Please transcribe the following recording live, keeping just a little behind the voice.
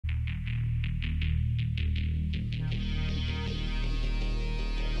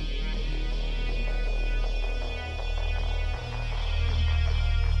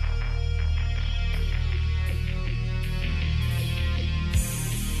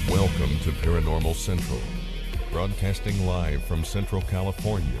Welcome to Paranormal Central, broadcasting live from Central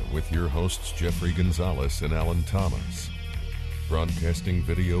California with your hosts Jeffrey Gonzalez and Alan Thomas. Broadcasting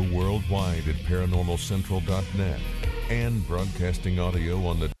video worldwide at paranormalcentral.net and broadcasting audio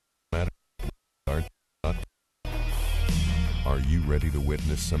on the Are you ready to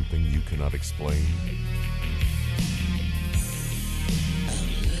witness something you cannot explain?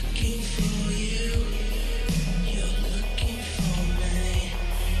 I'm looking for you. You're looking for me.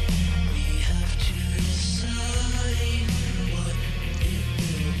 We have to decide what it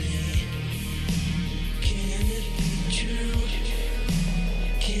will be. Can it be true?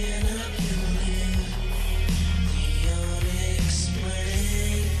 Can I believe the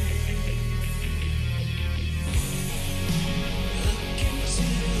unexplained? Look into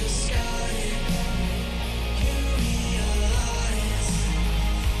the sky. You realize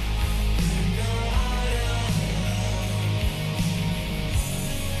you're not alone.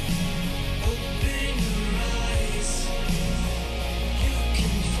 Open your eyes. You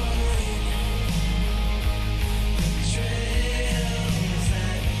can find the trails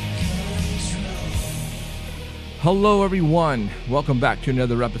that control. Hello, everyone. Welcome back to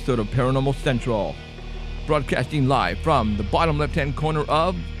another episode of Paranormal Central, broadcasting live from the bottom left-hand corner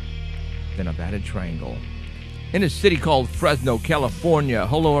of the Nevada Triangle in a city called Fresno, California.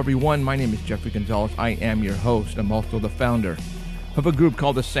 Hello, everyone. My name is Jeffrey Gonzalez. I am your host. I'm also the founder of a group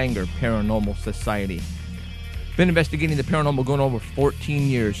called the Sanger Paranormal Society. Been investigating the paranormal going over 14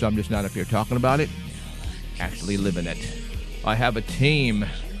 years, so I'm just not up here talking about it, actually living it. I have a team,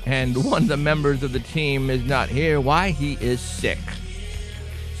 and one of the members of the team is not here. Why? He is sick.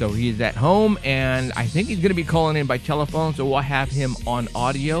 So he's at home, and I think he's going to be calling in by telephone, so we'll have him on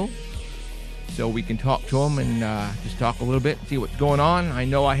audio so we can talk to him and just talk a little bit and see what's going on. I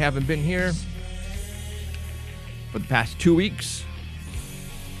know I haven't been here for the past 2 weeks,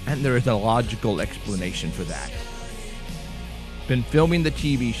 and there is a logical explanation for that. Been filming the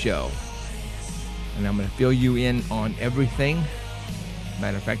TV show, and I'm going to fill you in on everything.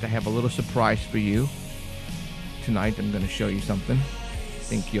 Matter of fact, I have a little surprise for you. Tonight, I'm going to show you something. I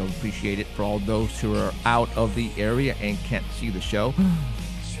think you'll appreciate it for all those who are out of the area and can't see the show.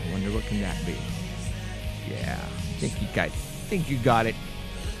 I wonder what can that be? Yeah, I think you got it.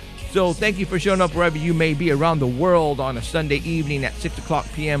 So thank you for showing up wherever you may be around the world on a Sunday evening at 6 o'clock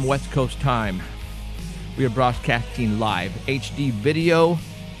p.m. West Coast time. We are broadcasting live HD video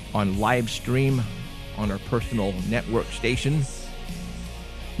on live stream on our personal network station.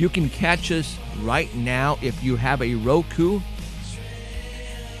 You can catch us right now if you have a Roku.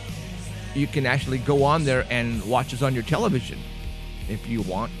 You can actually go on there and watch us on your television if you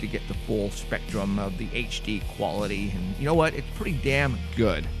want to get the full spectrum of the HD quality. And you know what? It's pretty damn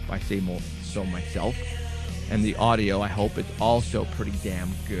good, if I say so myself. And the audio, I hope, is also pretty damn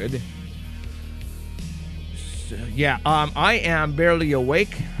good. So, yeah, I am barely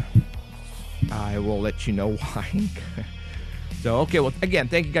awake. I will let you know why. So, okay, well, again,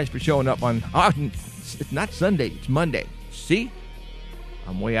 thank you guys for showing up on... it's not Sunday, it's Monday. See?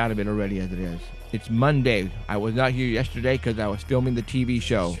 I'm way out of it already as it is. It's Monday. I was not here yesterday because I was filming the TV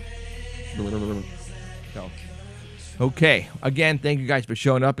show. So, okay. Again, thank you guys for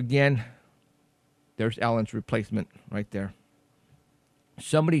showing up again. There's Alan's replacement right there.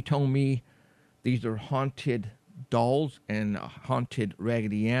 Somebody told me these are haunted dolls and a haunted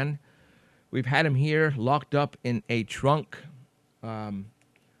Raggedy Ann. We've had him here locked up in a trunk.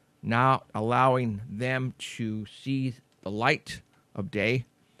 Now allowing them to see the light of day,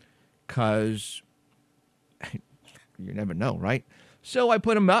 because you never know, right? So I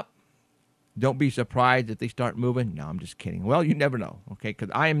put them up. Don't be surprised if they start moving. No, I'm just kidding. Well, you never know, okay? Because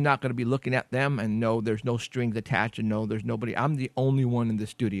I am not going to be looking at them, and no, there's no strings attached, and no, there's nobody. I'm the only one in the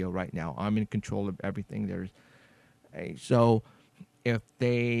studio right now. I'm in control of everything. So if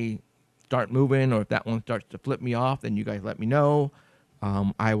they start moving, or if that one starts to flip me off, then you guys let me know.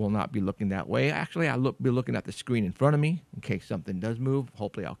 I will not be looking that way. Actually, I'll be looking at the screen in front of me in case something does move.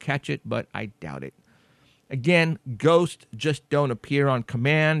 Hopefully, I'll catch it, but I doubt it. Again, ghosts just don't appear on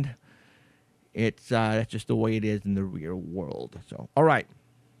command. That's just the way it is in the real world. So, all right.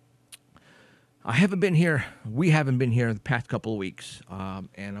 I haven't been here. We haven't been here the past couple of weeks,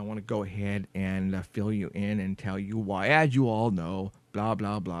 and I want to go ahead and fill you in and tell you why. As you all know, blah,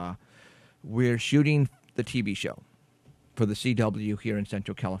 blah, blah. We're shooting the TV show for the CW here in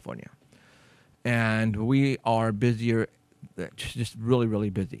Central California. And we are busier, just really, really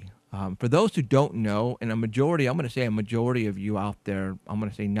busy. For those who don't know, and I'm going to say a majority of you out there, I'm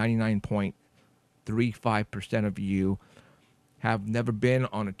going to say 99.35% of you have never been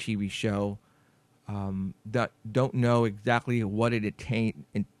on a TV show, that don't know exactly what it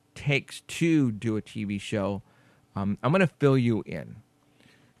takes to do a TV show, I'm going to fill you in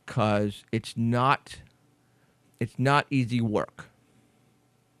because it's not easy work.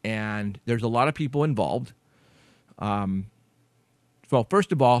 And there's a lot of people involved. Well,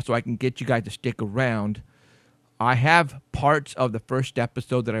 first of all, so I can get you guys to stick around, I have parts of the first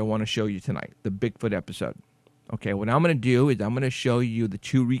episode that I want to show you tonight, the Bigfoot episode. Okay, what I'm going to do is I'm going to show you the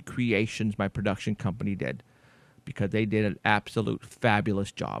 2 recreations my production company did because they did an absolute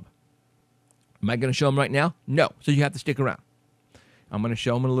fabulous job. Am I going to show them right now? No, so you have to stick around. I'm going to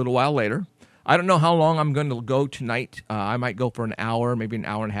show them in a little while later. I don't know how long I'm going to go tonight. I might go for an hour, maybe an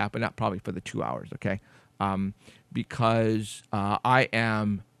hour and a half, but not probably for the 2 hours, okay? Because I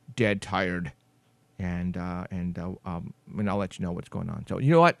am dead tired, and I'll let you know what's going on. So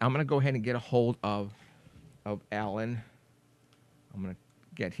you know what? I'm going to go ahead and get a hold of Alan. I'm going to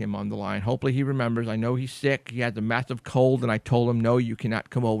get him on the line. Hopefully he remembers. I know he's sick. He has a massive cold, and I told him, no, you cannot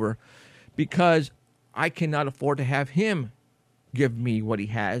come over because I cannot afford to have him give me what he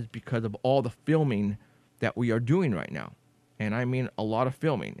has because of all the filming that we are doing right now. And I mean a lot of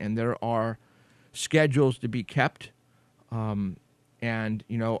filming, and there are schedules to be kept. Alan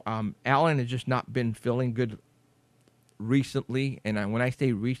has just not been feeling good recently. And when I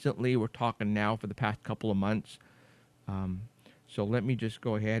say recently, we're talking now for the past couple of months. So let me just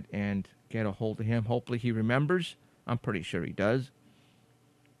go ahead and get a hold of him. Hopefully he remembers. I'm pretty sure he does.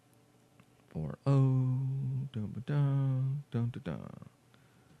 40 dun dun dun dun dun.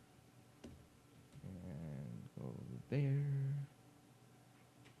 And go there.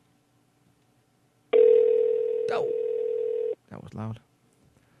 Oh, that was loud.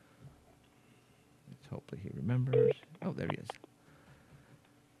 Let's hopefully he remembers. Oh, there he is.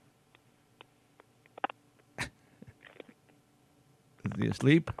 Is he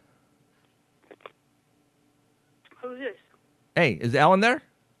asleep? Who's this? Hey, is Alan there?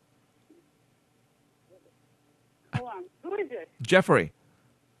 Hold on. Who is this? Jeffrey.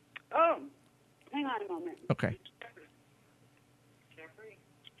 Oh, hang on a moment. Okay. Jeffrey?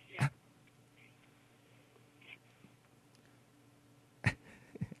 Yeah.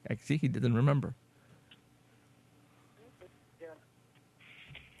 I see he didn't remember.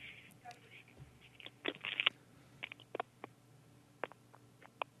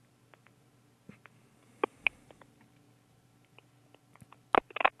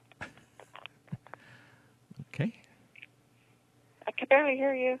 Okay. I can barely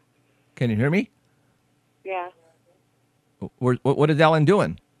hear you. Can you hear me? Yeah. What is Alan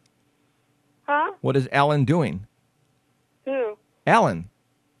doing? Huh? What is Alan doing? Who? Alan.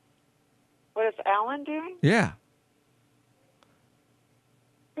 What is Alan doing? Yeah.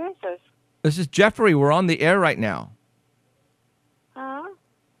 Who is this? This is Jeffrey. We're on the air right now. Huh?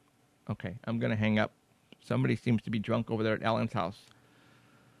 Okay, I'm going to hang up. Somebody seems to be drunk over there at Alan's house.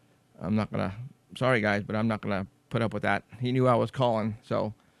 I'm not going to... Sorry, guys, but I'm not going to put up with that. He knew I was calling,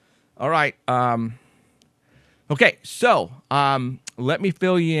 so... All right. Okay, so let me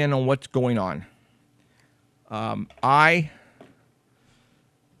fill you in on what's going on.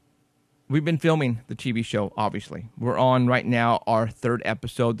 We've been filming the TV show, obviously. We're on right now our 3rd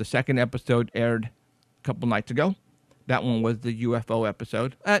episode. The 2nd episode aired a couple nights ago. That one was the UFO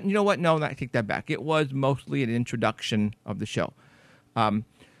episode. You know what? No, I take that back. It was mostly an introduction of the show.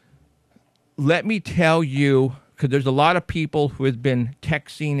 Let me tell you, because there's a lot of people who have been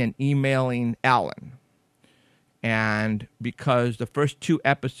texting and emailing Alan. And because the first 2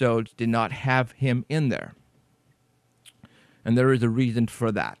 episodes did not have him in there. And there is a reason for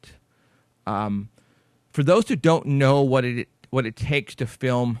that. For those who don't know what it takes to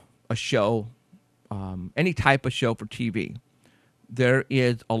film a show, any type of show for TV, there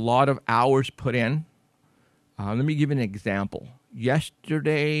is a lot of hours put in. Let me give you an example.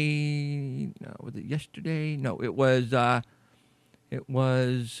 Yesterday, no, was it yesterday? No, it was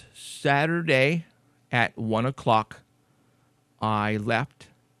Saturday at 1:00. I left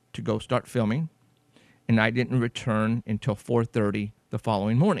to go start filming, and I didn't return until 4:30 the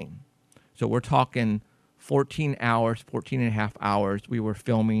following morning. So we're talking 14 hours, 14 and a half hours. We were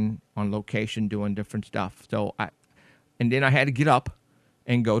filming on location, doing different stuff. And then I had to get up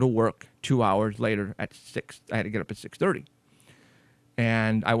and go to work 2 hours later at 6. I had to get up at 6:30.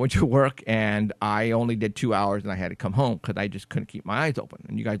 And I went to work, and I only did 2 hours, and I had to come home because I just couldn't keep my eyes open.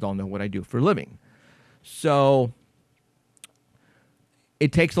 And you guys all know what I do for a living. So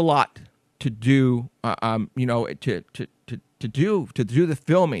it takes a lot to do, to do the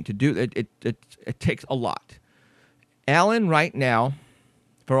filming, to do it. It takes a lot. Alan, right now,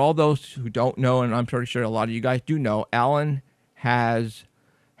 for all those who don't know, and I'm pretty sure a lot of you guys do know, Alan has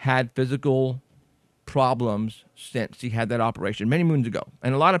had physical problems since he had that operation many moons ago.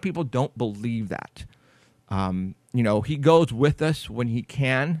 And a lot of people don't believe that. He goes with us when he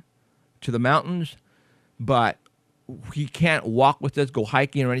can to the mountains, but he can't walk with us, go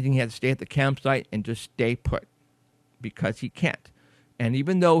hiking or anything. He has to stay at the campsite and just stay put because he can't. And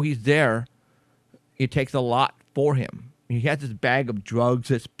even though he's there, it takes a lot for him. He has this bag of drugs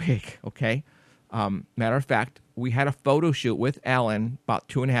that's big, okay? Matter of fact, we had a photo shoot with Alan about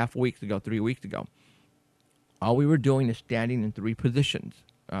 3 weeks ago. All we were doing is standing in 3 positions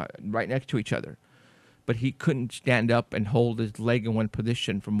right next to each other. But he couldn't stand up and hold his leg in one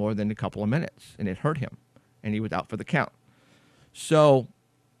position for more than a couple of minutes, and it hurt him, and he was out for the count. So,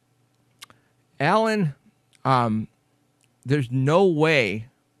 Alan, there's no way,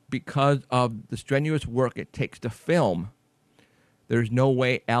 because of the strenuous work it takes to film, there's no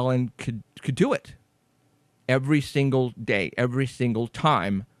way Alan could do it every single day, every single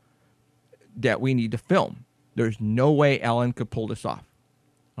time that we need to film. There's no way Alan could pull this off.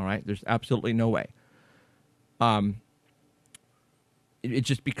 All right? There's absolutely no way. It's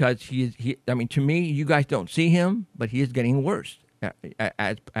just because to me, you guys don't see him, but he is getting worse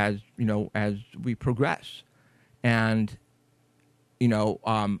as we progress. And,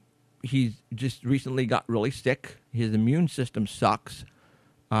 he's just recently got really sick. His immune system sucks.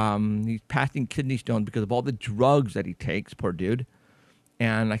 He's passing kidney stones because of all the drugs that he takes, poor dude.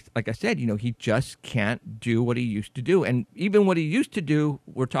 And like I said, he just can't do what he used to do. And even what he used to do,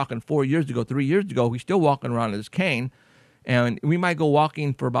 we're talking 3 years ago, he's still walking around with his cane. And we might go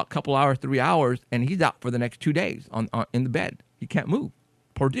walking for about a couple hours, 3 hours, and he's out for the next 2 days in the bed. He can't move.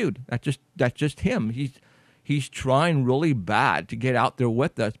 Poor dude. That's just him. He's trying really bad to get out there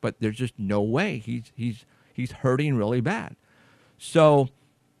with us, but there's just no way. He's hurting really bad. So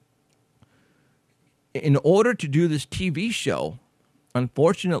in order to do this TV show,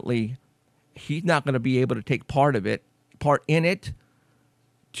 unfortunately, he's not going to be able to take part in it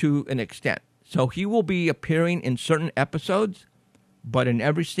to an extent. So he will be appearing in certain episodes, but in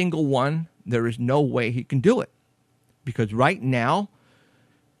every single one, there is no way he can do it. Because right now,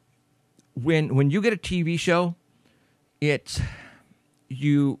 when you get a TV show, it's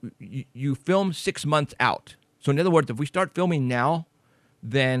you film 6 months out. So in other words, if we start filming now,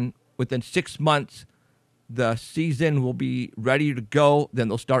 then within 6 months, the season will be ready to go. Then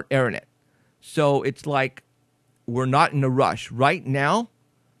they'll start airing it. So it's like we're not in a rush. Right now,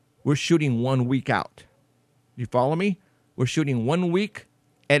 we're shooting 1 week out. You follow me? We're shooting 1 week,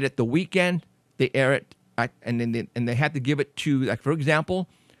 edit the weekend, they air it, and then they have to give it to, like, for example,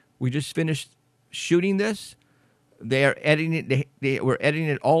 we just finished shooting this. They are editing it. They were editing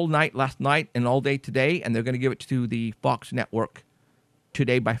it all night last night and all day today, and they're going to give it to the Fox network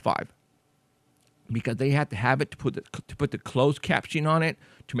today by 5. Because they have to have it to put the closed caption on it,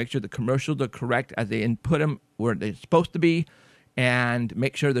 to make sure the commercials are correct as they input them where they're supposed to be, and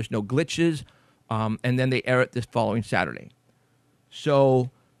make sure there's no glitches, and then they air it this following Saturday. So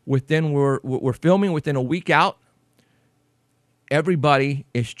we're filming within a week out. Everybody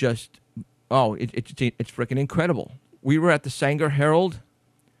is just it's freaking incredible. We were at the Sanger Herald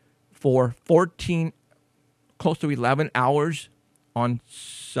for 14, close to 11 hours on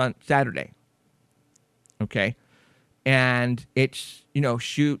Saturday. Okay. And it's,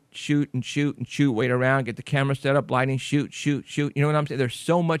 shoot, wait around, get the camera set up, lighting, shoot. You know what I'm saying? There's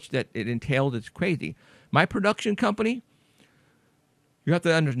so much that it entails. It's crazy. My production company, you have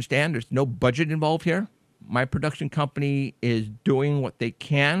to understand, there's no budget involved here. My production company is doing what they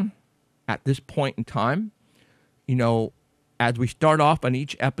can at this point in time. As we start off on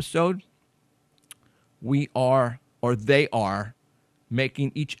each episode, they are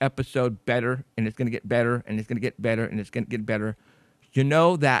making each episode better, and it's going to get better, and it's going to get better, and it's going to get better. You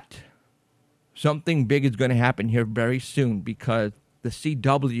know that something big is going to happen here very soon, because the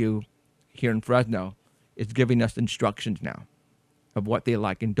CW here in Fresno is giving us instructions now of what they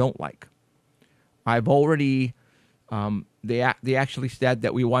like and don't like. I've already, they actually said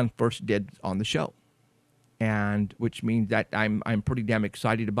that we won first dibs on the show, and which means that I'm pretty damn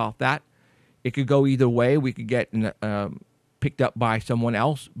excited about that. It could go either way. We could get picked up by someone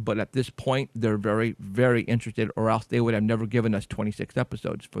else, but at this point, they're very, very interested, or else they would have never given us 26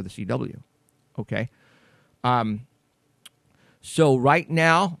 episodes for the CW. Okay? So right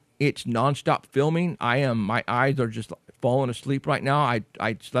now, it's nonstop filming. My eyes are just falling asleep right now.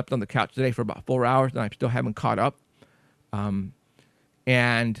 I slept on the couch today for about 4 hours, and I still haven't caught up.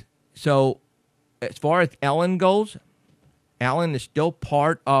 And so as far as Alan goes, Alan is still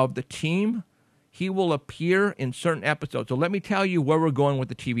part of the team. He will appear in certain episodes. So let me tell you where we're going with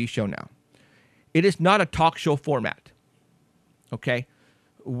the TV show now. It is not a talk show format. Okay?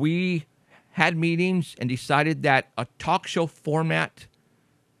 We had meetings and decided that a talk show format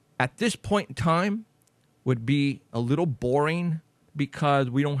at this point in time would be a little boring because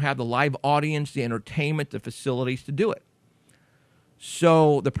we don't have the live audience, the entertainment, the facilities to do it.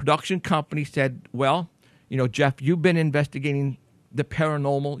 So the production company said, well, Jeff, you've been investigating the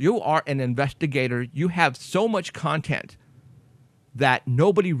paranormal. You are an investigator. You have so much content that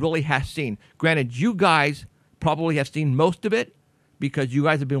nobody really has seen. Granted, you guys probably have seen most of it because you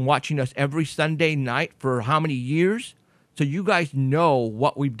guys have been watching us every Sunday night for how many years? So you guys know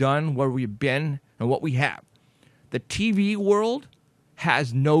what we've done, where we've been, and what we have. The TV world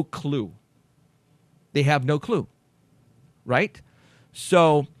has no clue. They have no clue, right?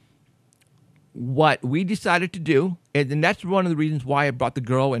 So what we decided to do, and that's one of the reasons why I brought the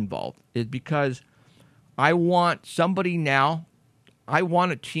girl involved, is because I want somebody now, I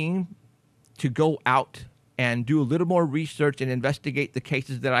want a team to go out and do a little more research and investigate the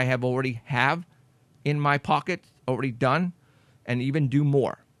cases that I have already have in my pocket, already done, and even do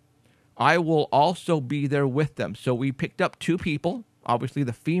more. I will also be there with them. So we picked up 2 people, obviously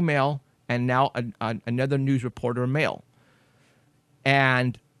the female and now another news reporter, male.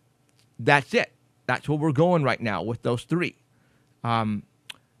 And that's it. That's where we're going right now with those 3. Now,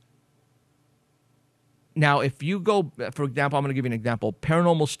 if you go, for example, I'm going to give you an example,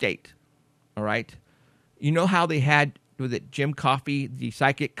 Paranormal State, all right? You know how they had, was it Jim Coffey, the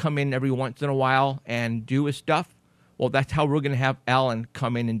psychic, come in every once in a while and do his stuff? Well, that's how we're going to have Alan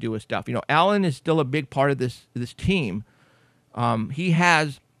come in and do his stuff. Alan is still a big part of this team. He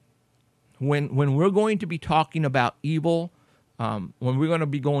has, when we're going to be talking about evil, when we're going to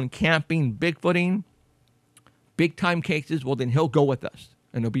be going camping, Bigfooting, big time cases, well, then he'll go with us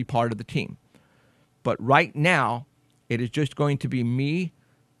and he'll be part of the team. But right now, it is just going to be me,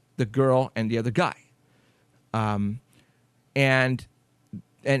 the girl, and the other guy. And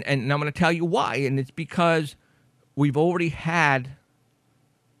I'm going to tell you why. And it's because we've already had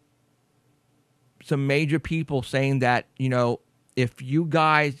some major people saying that, if you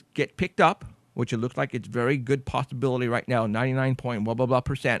guys get picked up, which it looks like it's very good possibility right now, 99 point blah, blah, blah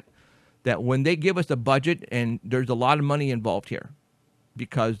 %, that when they give us a budget, and there's a lot of money involved here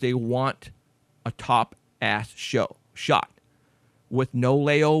because they want a top-ass shot with no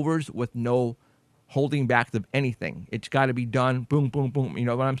layovers, with no holding back of anything. It's got to be done, boom, boom, boom. You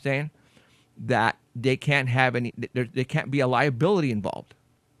know what I'm saying? That they can't have any, there can't be a liability involved.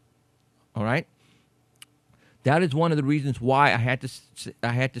 All right? That is one of the reasons why I had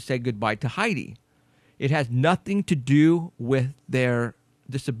to say goodbye to Heidi. It has nothing to do with their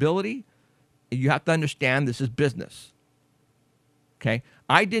disability. You have to understand this is business. Okay?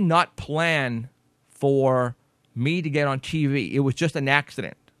 I did not plan for me to get on TV. It was just an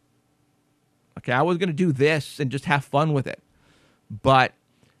accident. Okay? I was going to do this and just have fun with it. But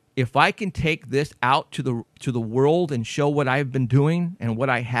if I can take this out to the world and show what I've been doing and what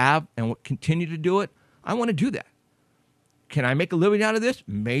I have and what continue to do it, I want to do that. Can I make a living out of this?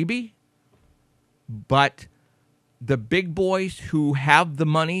 Maybe. But the big boys who have the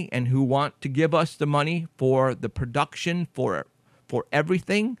money and who want to give us the money for the production, for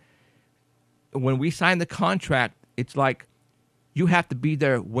everything, when we sign the contract, it's like you have to be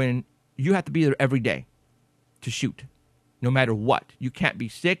there every day to shoot. No matter what. You can't be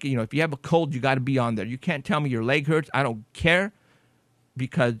sick. If you have a cold, you got to be on there. You can't tell me your leg hurts. I don't care,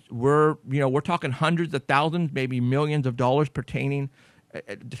 because we're talking hundreds of thousands, maybe millions of dollars pertaining to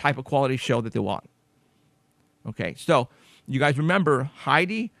the type of quality show that they want. Okay, so you guys remember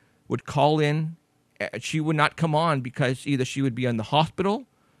Heidi would call in. She would not come on because either she would be in the hospital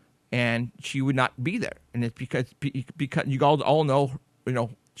and she would not be there. And it's because you guys all know,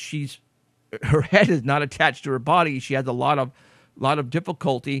 her head is not attached to her body. She has a lot of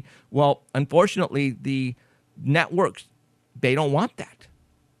difficulty. Well, unfortunately, the networks, they don't want that.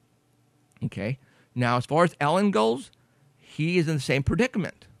 Okay? Now, as far as Ellen goes, he is in the same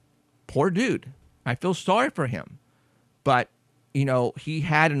predicament. Poor dude. I feel sorry for him. But, he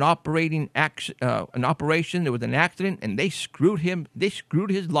had an operation. There was an accident, and they screwed him. They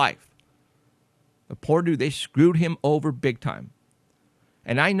screwed his life. The poor dude, they screwed him over big time.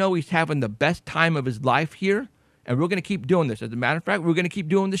 And I know he's having the best time of his life here, and we're going to keep doing this. As a matter of fact, we're going to keep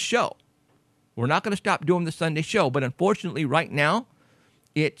doing the show. We're not going to stop doing the Sunday show, but unfortunately right now,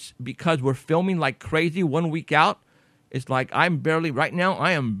 it's because we're filming like crazy 1 week out. It's like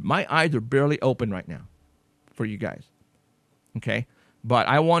my eyes are barely open right now for you guys. Okay? But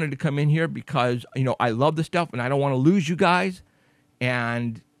I wanted to come in here because, I love this stuff and I don't want to lose you guys.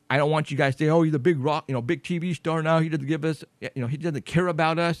 And I don't want you guys to say, oh, he's a big rock, big TV star now. He doesn't give us, he doesn't care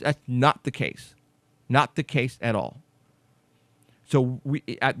about us. That's not the case. Not the case at all. So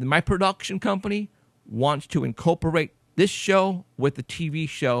my production company wants to incorporate this show with the TV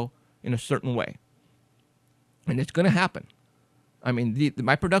show in a certain way. And it's going to happen. I mean,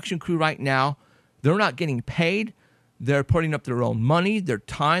 my production crew right now, they're not getting paid. They're putting up their own money, their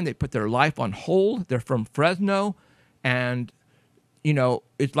time. They put their life on hold. They're from Fresno. And, you know,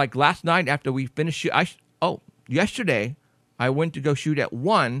 it's like last night after we finished yesterday, I went to go shoot at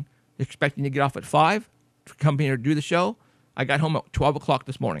 1, expecting to get off at 5 to come here to do the show. I got home at 12 o'clock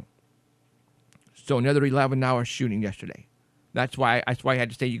this morning. So another 11 hours shooting yesterday. That's why I had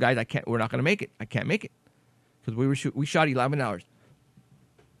to say, you guys, we're not going to make it. I can't make it. Because we shot 11 hours.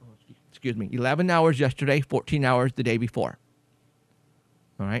 Excuse me, 11 hours yesterday, 14 hours the day before.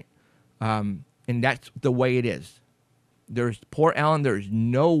 All right? And that's the way it is. Poor Alan, there's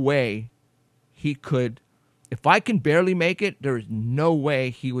no way he could, if I can barely make it, there is no way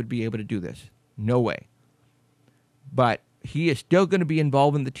he would be able to do this. No way. But he is still going to be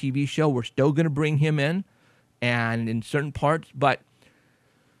involved in the TV show. We're still going to bring him in and in certain parts. But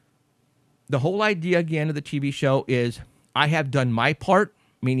the whole idea, again, of the TV show is I have done my part,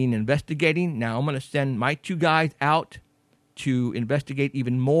 meaning investigating. Now I'm going to send my 2 guys out to investigate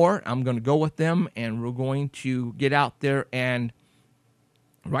even more. I'm going to go with them, and we're going to get out there. And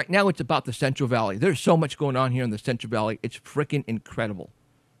right now it's about the Central Valley. There's so much going on here in the Central Valley. It's freaking incredible.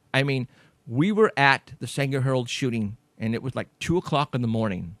 I mean, we were at the Sanger Herald shooting, and it was like 2 o'clock in the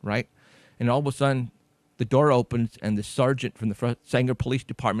morning, right? And all of a sudden, the door opens, and the sergeant from the Sanger Police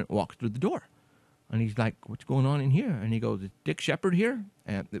Department walks through the door. And he's like, what's going on in here? And he goes, is Dick Shepard here?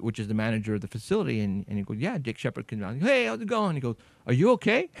 Which is the manager of the facility. And he goes, yeah, Dick Shepard comes out. Hey, how's it going? He goes, are you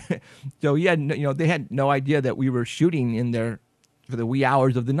okay? So they had no idea that we were shooting in there for the wee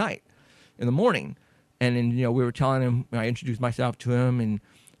hours of the night, in the morning. And then, we were telling him, I introduced myself to him, and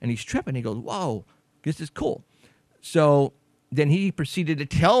he's tripping. He goes, whoa, this is cool. So then he proceeded to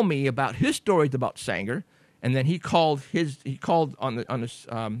tell me about his stories about Sanger. And then he called on this.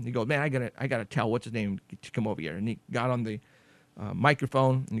 He goes, man, I gotta tell what's his name to come over here. And he got on the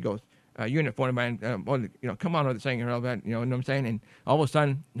microphone, and he goes, unit 49, come on over the Sanger Herald, you know what I'm saying? And all of a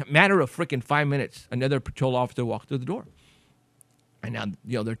sudden, in a matter of freaking 5 minutes, another patrol officer walked through the door. And now,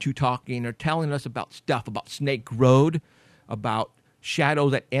 they're talking. They're telling us about stuff about Snake Road, about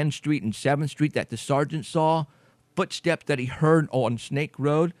shadows at N Street and 7th Street that the sergeant saw, footsteps that he heard on Snake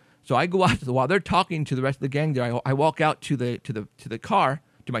Road. So I go out while they're talking to the rest of the gang there. I walk out to the car,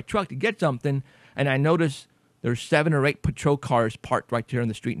 to my truck to get something, and I notice there's 7 or 8 patrol cars parked right there in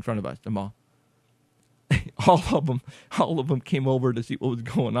the street in front of us. Them all of them came over to see what was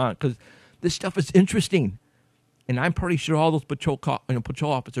going on, because this stuff is interesting, and I'm pretty sure all those patrol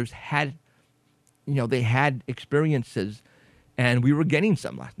officers had, they had experiences, and we were getting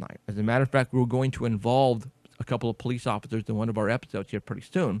some last night. As a matter of fact, we were going to involve a couple of police officers in one of our episodes here pretty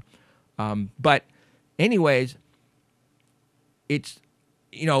soon. But anyways, it's,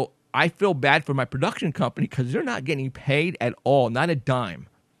 I feel bad for my production company because they're not getting paid at all, not a dime.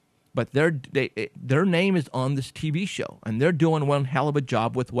 But their name is on this TV show, and they're doing one hell of a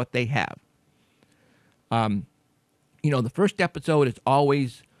job with what they have. The first episode is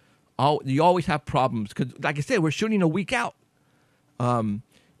always, you always have problems because, like I said, we're shooting a week out.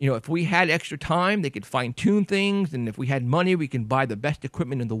 If we had extra time, they could fine-tune things, and if we had money, we can buy the best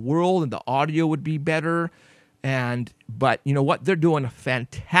equipment in the world, and the audio would be better. But you know what? They're doing a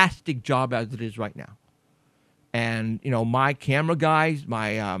fantastic job as it is right now. And my camera guys,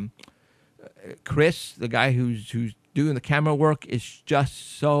 my Chris, the guy who's doing the camera work, is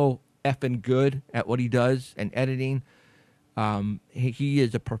just so effing good at what he does and editing. He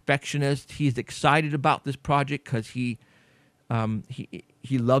is a perfectionist. He's excited about this project because he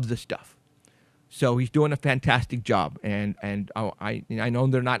loves this stuff. So he's doing a fantastic job, and I know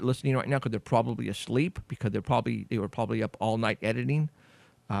they're not listening right now because they're probably asleep because they were probably up all night editing.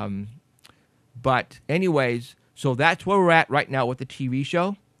 But anyways, so that's where we're at right now with the TV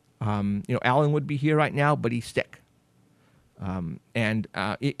show. Alan would be here right now, but he's sick. And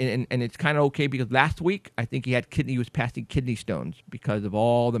it's kind of okay because last week I think he was passing kidney stones because of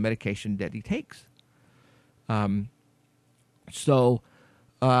all the medication that he takes. So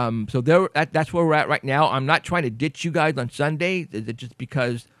that's where we're at right now. I'm not trying to ditch you guys on Sunday, just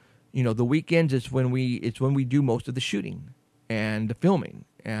because, the weekends is when we do most of the shooting and the filming.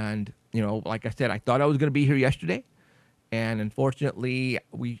 And, like I said, I thought I was going to be here yesterday, and unfortunately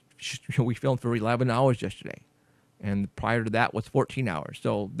we filmed for 11 hours yesterday, and prior to that was 14 hours.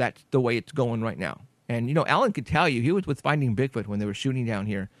 So that's the way it's going right now. And, Alan could tell you, he was with Finding Bigfoot when they were shooting down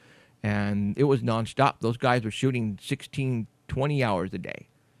here, and it was nonstop. Those guys were shooting 16, 20 hours a day,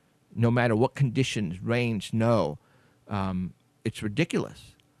 no matter what conditions, rain, snow. it's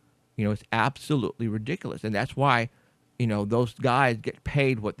ridiculous. It's absolutely ridiculous. And that's why, those guys get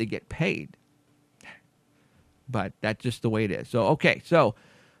paid what they get paid. But that's just the way it is. So, okay, so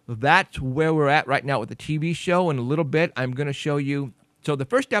that's where we're at right now with the TV show. In a little bit, I'm going to show you. So the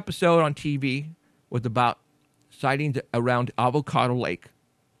first episode on TV was about sightings around Avocado Lake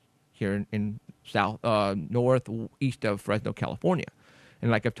here in northeast of Fresno, California.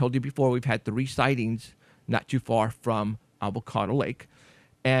 And like I've told you before, we've had 3 sightings not too far from Avocado Lake.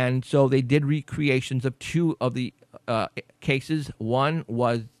 And so they did recreations of 2 of the cases. One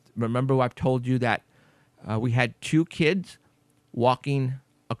was, remember I've told you that we had 2 kids walking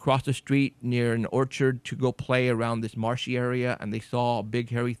across the street near an orchard to go play around this marshy area, and they saw a big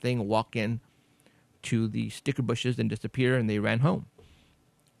hairy thing walk in to the sticker bushes and disappear, and they ran home.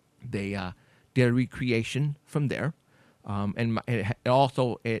 They did a recreation from there. And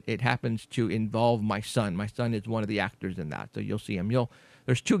it happens to involve my son. My son is one of the actors in that, so you'll see him.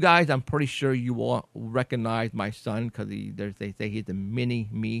 There's 2 guys I'm pretty sure you will recognize my son because they say he's a mini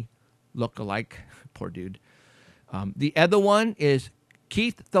me look-alike. Poor dude. The other one is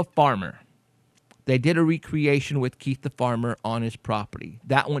Keith the Farmer. They did a recreation with Keith the Farmer on his property.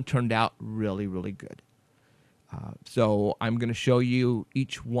 That one turned out really, really good. So I'm going to show you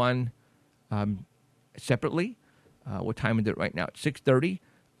each one separately. What time is it right now? It's 6:30.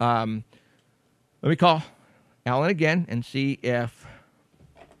 Let me call Alan again and see if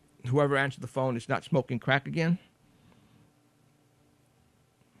whoever answered the phone is not smoking crack again.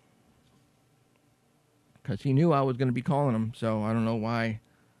 Because he knew I was going to be calling him, so I don't know why.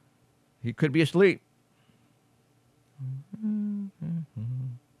 He could be asleep. I'm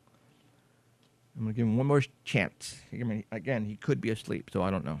going to give him one more chance. Again, he could be asleep, so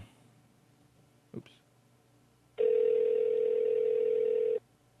I don't know. Oops.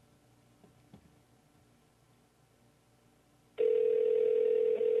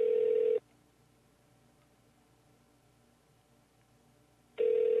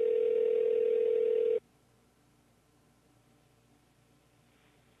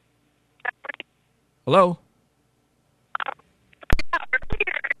 Hello?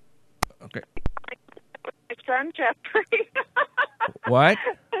 Okay. My son Jeffrey. What?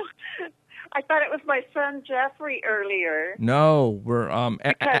 I thought it was my son Jeffrey earlier. No, we're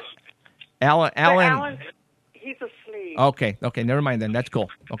Because Alan. He's asleep. Okay, never mind then. That's cool.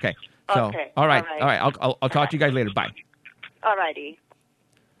 Okay. So, Okay, all right. all right. I'll talk to you guys later. Bye. All righty.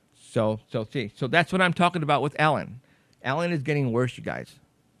 So that's what I'm talking about with Alan. Alan is getting worse, you guys.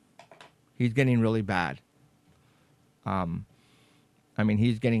 He's getting really bad.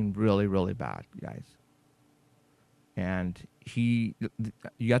 He's getting really, really bad, guys. And you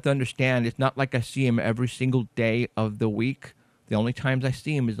have to understand, it's not like I see him every single day of the week. The only times I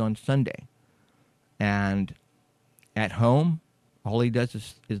see him is on Sunday. And at home, all he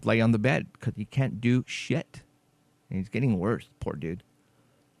does is lay on the bed because he can't do shit. And he's getting worse, poor dude.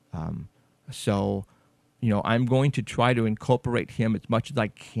 So, I'm going to try to incorporate him as much as I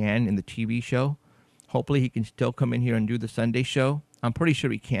can in the TV show. Hopefully he can still come in here and do the Sunday show. I'm pretty sure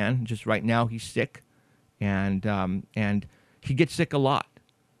he can. Just right now he's sick. And he gets sick a lot.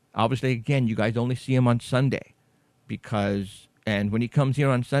 Obviously, again, you guys only see him on Sunday. And when he comes here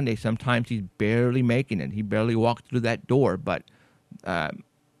on Sunday, sometimes he's barely making it. He barely walks through that door. But I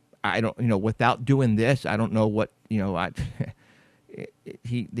don't, without doing this, I don't know what, he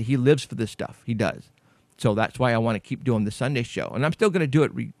lives for this stuff. He does. So that's why I want to keep doing the Sunday show. And I'm still going to do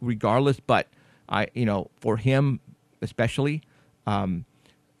it regardless, but for him especially. But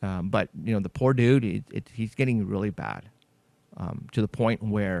the poor dude, he's getting really bad, to the point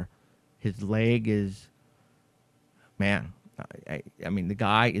where his leg is, man, the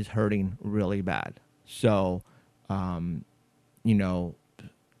guy is hurting really bad. So, try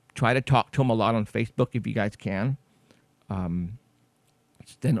to talk to him a lot on Facebook if you guys can.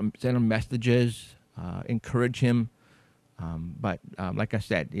 Send him messages, encourage him. But like I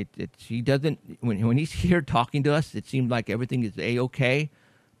said, he doesn't, when he's here talking to us, it seems like everything is A-okay.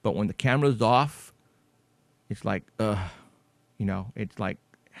 But when the camera's off, it's like, it's like,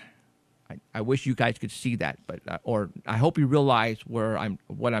 I wish you guys could see that, but or I hope you realize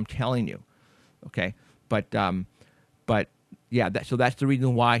what I'm telling you, okay? But yeah, so that's the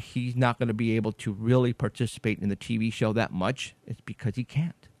reason why he's not going to be able to really participate in the TV show that much. It's because he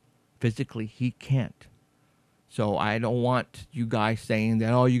can't. Physically, he can't. So I don't want you guys saying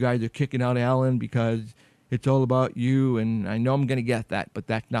that, oh, you guys are kicking out Alan because it's all about you, and I know I'm going to get that, but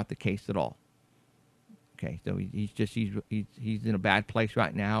that's not the case at all. Okay, so he's in a bad place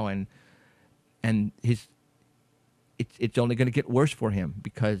right now, and it's only going to get worse for him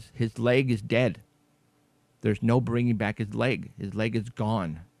because his leg is dead. There's no bringing back his leg. His leg is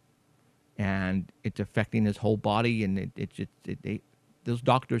gone, and it's affecting his whole body. And those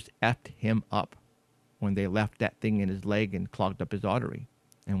doctors effed him up when they left that thing in his leg and clogged up his artery,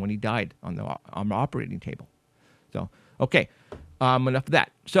 and when he died on the operating table. So, okay, enough of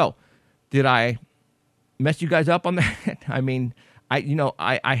that. So, did I mess you guys up on that? I mean,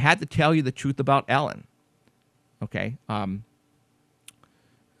 I had to tell you the truth about Alan. Okay,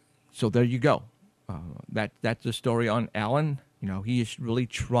 so there you go. That's the story on Alan. He is really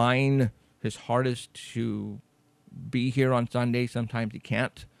trying his hardest to be here on Sunday. Sometimes he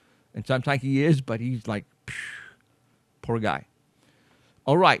can't, and sometimes he is, but he's like, poor guy.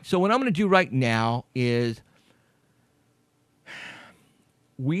 All right, so what I'm going to do right now is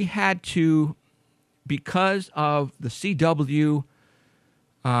we had to, because of the CW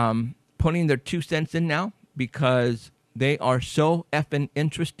putting their 2 cents in now, because they are so effing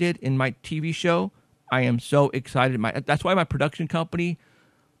interested in my TV show. I am so excited. That's why my production company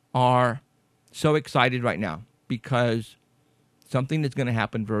are so excited right now, because something is going to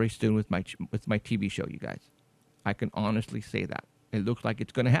happen very soon with my TV show, you guys. I can honestly say that. It looks like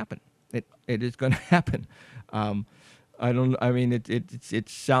it's going to happen. It is going to happen. It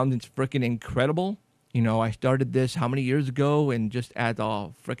sounds freaking incredible. I started this how many years ago, and just as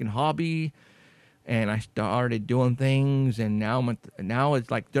a freaking hobby, and I started doing things, and now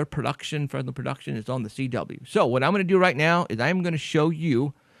it's like their production, further production, is on the CW. So what I'm going to do right now is I'm going to show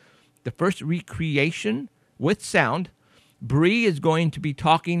you the first recreation with sound. Bree is going to be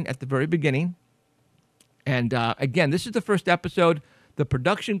talking at the very beginning. And again, this is the first episode. The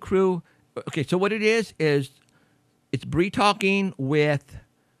production crew, okay, so what it is it's Bree talking with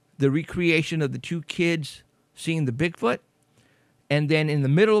the recreation of the 2 kids seeing the Bigfoot. And then in the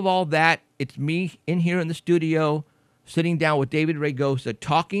middle of all that, it's me in here in the studio sitting down with David Ragosa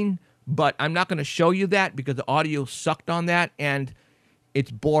talking. But I'm not going to show you that because the audio sucked on that, and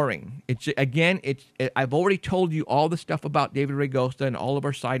it's boring. I've already told you all the stuff about David Ragosa and all of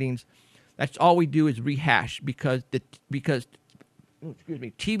our sightings. That's all we do is rehash because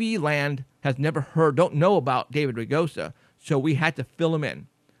TV land has never don't know about David Ragosa, so we had to fill him in.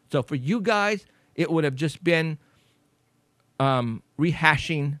 So for you guys, it would have just been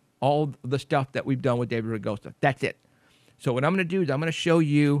rehashing all the stuff that we've done with David Ragosa. That's it. So what I'm going to do is I'm going to show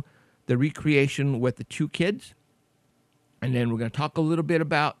you the recreation with the 2 kids, and then we're going to talk a little bit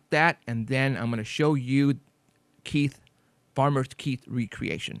about that, and then I'm going to show you Farmer's Keith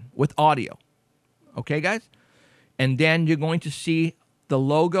recreation with audio. Okay, guys? And then you're going to see the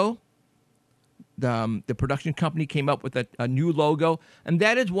logo. The production company came up with a new logo, and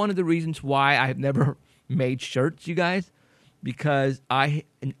that is one of the reasons why I have never made shirts, you guys, because I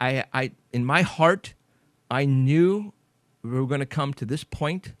in my heart, I knew we were going to come to this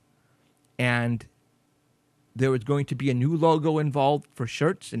point, and there was going to be a new logo involved for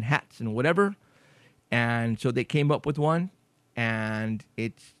shirts and hats and whatever, and so they came up with one, and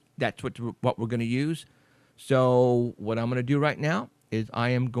that's what we're going to use. So what I'm going to do right now is I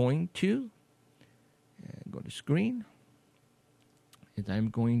am going to go to screen. I'm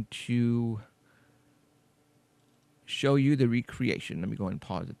going to show you the recreation. Let me go and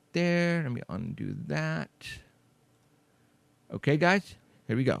pause it there. Let me undo that. Okay, guys,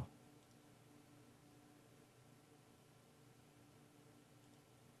 here we go.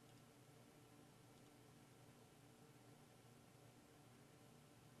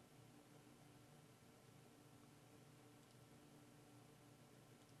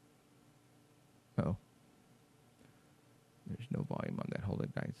 Oh, there's no volume on that. Hold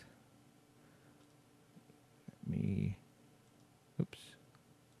it, guys. Oops.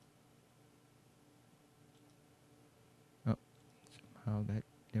 Oh, somehow that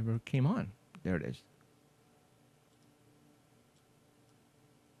never came on. There it is.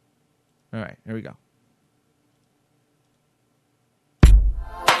 All right, here we go.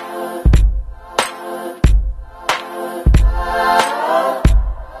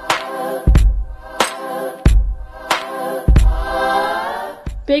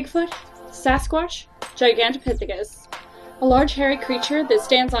 Bigfoot, Sasquatch, Gigantopithecus, a large hairy creature that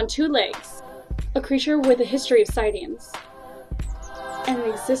stands on 2 legs, a creature with a history of sightings, and an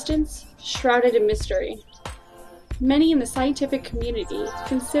existence shrouded in mystery. Many in the scientific community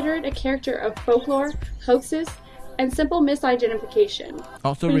consider it a character of folklore, hoaxes, and simple misidentification.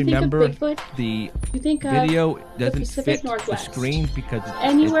 Also when remember, Bigfoot, the you think video of doesn't the Pacific fit Northwest. the screen because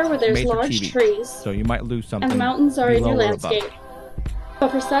Anywhere where it's there's made for large TV. trees, So you might lose something. and the mountains are in below your or above. landscape. But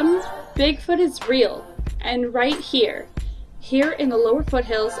for some, Bigfoot is real, and right here in the lower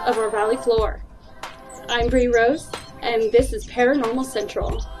foothills of our valley floor. I'm Bree Rose, and this is Paranormal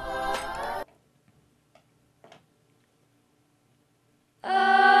Central.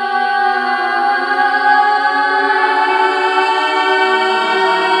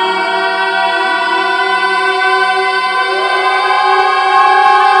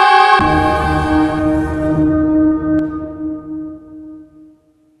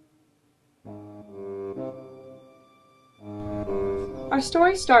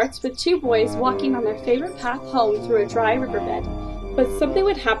 story starts with two boys walking on their favorite path home through a dry riverbed, but something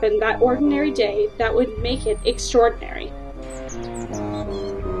would happen that ordinary day that would make it extraordinary.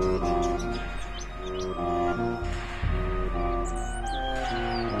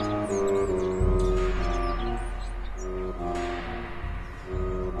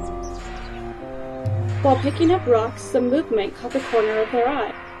 While picking up rocks, some movement caught the corner of their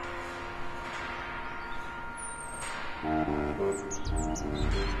eye.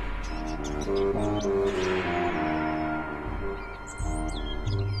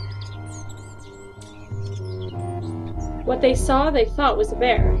 What they saw they thought was a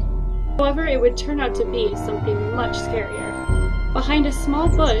bear. However, it would turn out to be something much scarier. Behind a small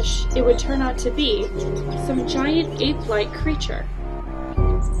bush, it would turn out to be some giant ape-like creature.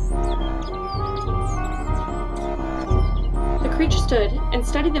 The creature stood and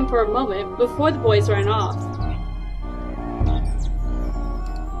studied them for a moment before the boys ran off.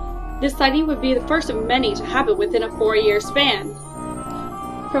 This sighting would be the first of many to happen within a 4-year span.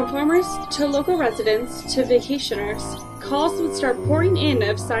 From farmers to local residents to vacationers, calls would start pouring in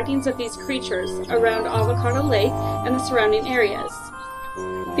of sightings of these creatures around Avocado Lake and the surrounding areas.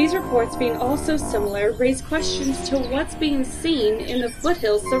 These reports, being all so similar, raise questions to what's being seen in the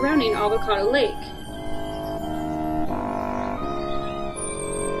foothills surrounding Avocado Lake.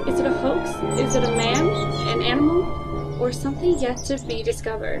 Is it a hoax? Is it a man? An animal? Or something yet to be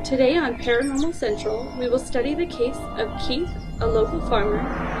discovered? Today on Paranormal Central, we will study the case of Keith, a local farmer,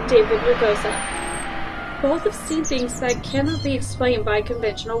 David Ragosa. Both have seen things that cannot be explained by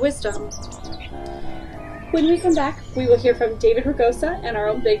conventional wisdom. When we come back, we will hear from David Ragosa and our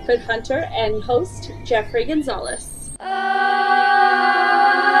own Bigfoot hunter and host, Jeffrey Gonzalez.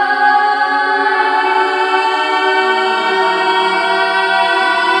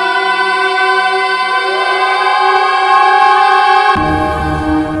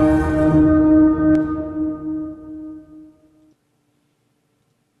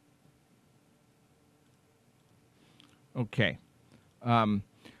 Okay.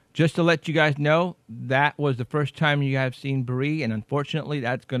 Just to let you guys know, that was the first time you have seen Bree, and unfortunately,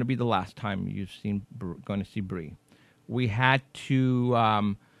 that's going to be the last time you've going to see Bree. We had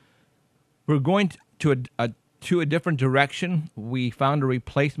to. We're going to a different direction. We found a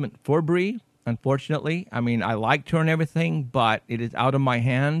replacement for Bree. Unfortunately, I mean, I liked her and everything, but it is out of my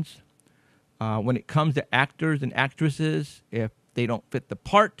hands. When it comes to actors and actresses, if they don't fit the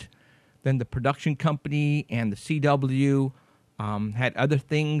part, then the production company and the CW had other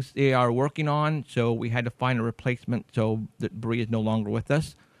things they are working on, so we had to find a replacement. So that Bree is no longer with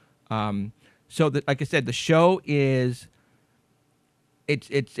us. So that, like I said, the show is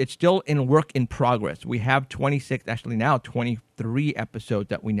it's still in work in progress. We have 26, actually now 23 episodes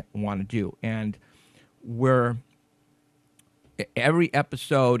that we want to do, and every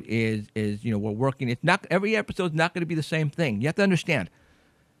episode is we're working. It's not every episode is not going to be the same thing. You have to understand.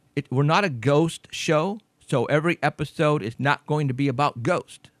 We're not a ghost show, so every episode is not going to be about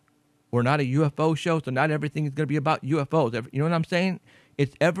ghost. We're not a UFO show, so not everything is going to be about UFOs. You know what I'm saying?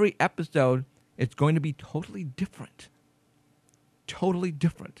 It's every episode, it's going to be totally different. Totally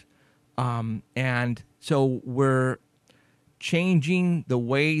different. And so we're changing the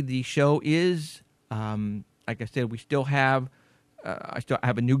way the show is. Like I said, we still have, I still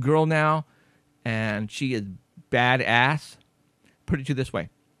have a new girl now, and she is badass. Put it to you this way.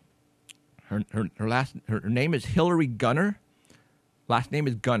 Her name is Hillary Gunner. Last name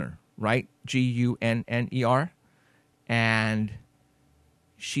is Gunner, right? Gunner. And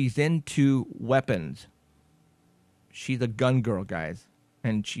she's into weapons. She's a gun girl, guys.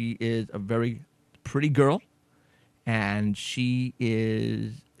 And she is a very pretty girl. And she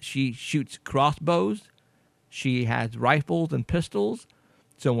shoots crossbows. She has rifles and pistols.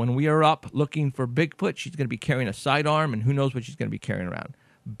 So when we are up looking for Bigfoot, she's going to be carrying a sidearm, and who knows what she's going to be carrying around.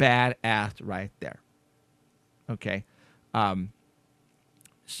 Badass right there. Okay.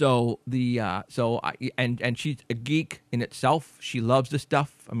 So she's a geek in itself. She loves this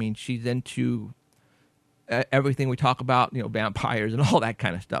stuff. I mean, she's into everything we talk about, vampires and all that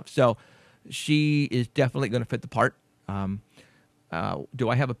kind of stuff. So she is definitely going to fit the part. Do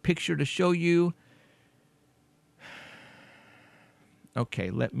I have a picture to show you? Okay,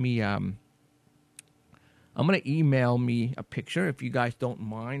 let me, I'm going to email me a picture if you guys don't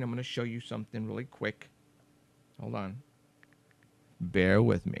mind. I'm going to show you something really quick. Hold on. Bear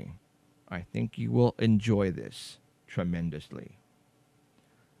with me. I think you will enjoy this tremendously.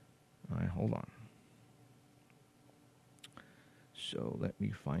 All right, hold on. So let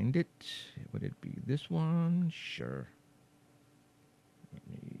me find it. Would it be this one? Sure. Let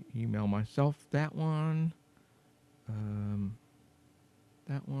me email myself that one.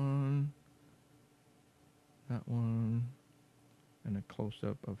 that one, and a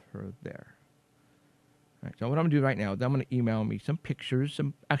close-up of her there. All right, so what I'm going to do right now is I'm going to email me some pictures,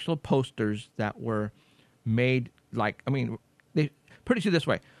 some actual posters that were made, they put it to this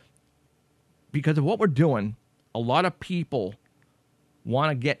way. Because of what we're doing, a lot of people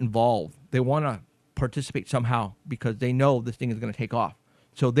want to get involved. They want to participate somehow because they know this thing is going to take off.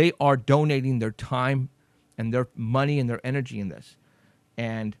 So they are donating their time and their money and their energy in this.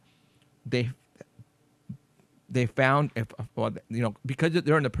 And they found, because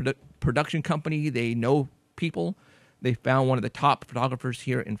they're in the production company, they know people. They found one of the top photographers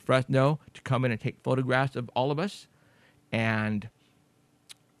here in Fresno to come in and take photographs of all of us. And,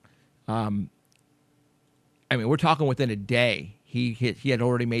 we're talking within a day. He had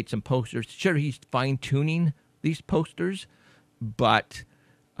already made some posters. Sure, he's fine-tuning these posters, but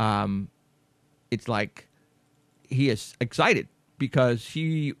it's like he is excited because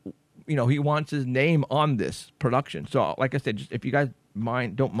he wants his name on this production. So, like I said, just if you guys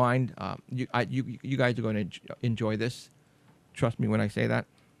don't mind, you guys are going to enjoy this. Trust me when I say that.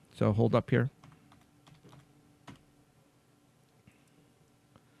 So hold up here.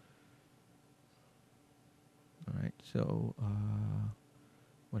 All right. So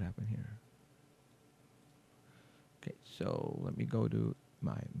what happened here? Okay. So let me go to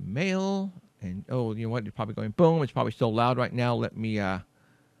my mail, and you know what? You're probably going boom. It's probably so loud right now. Let me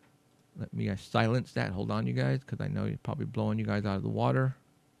silence that. Hold on, you guys, because I know you're probably blowing you guys out of the water.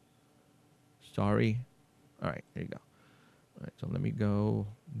 Sorry. All right, there you go. All right, so let me go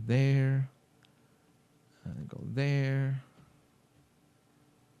there. And go there.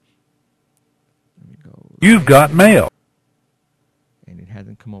 Let me go. You've got mail. And it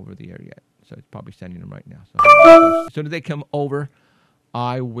hasn't come over the air yet, so it's probably sending them right now. So as soon as they come over,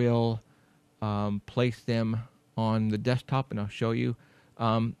 I will place them on the desktop, and I'll show you.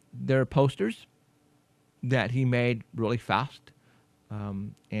 There are posters that he made really fast,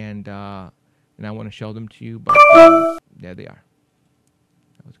 and I want to show them to you. But there they are.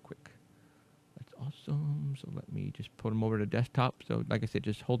 That was quick. That's awesome. So let me just put them over to desktop. So like I said,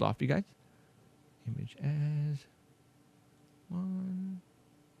 just hold off, you guys. Image as one.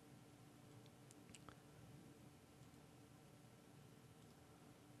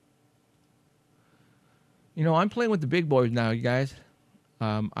 I'm playing with the big boys now, you guys.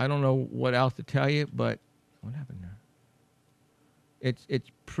 I don't know what else to tell you, but what happened there?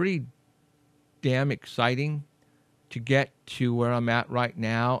 It's pretty damn exciting to get to where I'm at right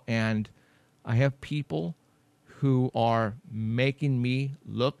now, and I have people who are making me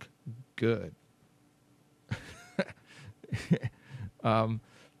look good.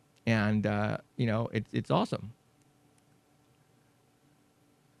 It's awesome.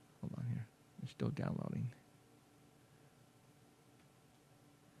 Hold on here. It's still downloading.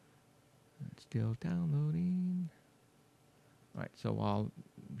 It's still downloading. All right, so let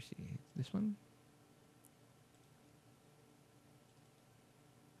me see. This one.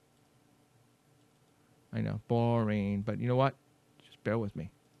 I know, boring, but you know what? Just bear with me.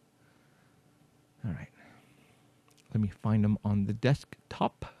 All right. Let me find them on the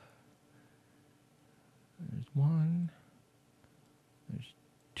desktop. There's one. There's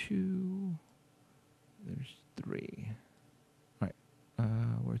two. There's three. All right.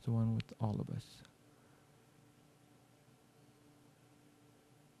 Where's the one with all of us?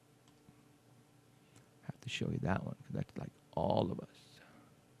 I have to show you that one because that's like all of us.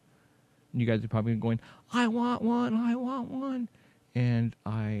 You guys are probably going, I want one. And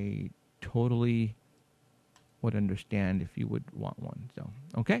I totally would understand if you would want one. So,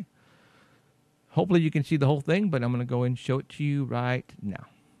 okay. Hopefully you can see the whole thing, but I'm going to go and show it to you right now.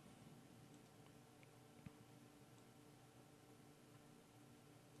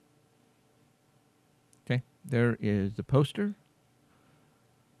 Okay, there is the poster.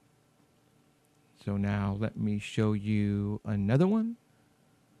 So now let me show you another one.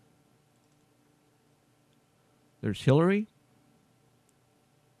 There's Hillary.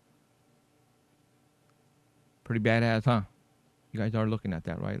 Pretty badass, huh? You guys are looking at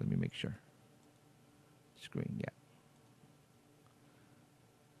that, right? Let me make sure. Screen, yeah.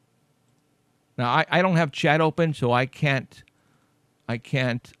 Now I don't have chat open, so I can't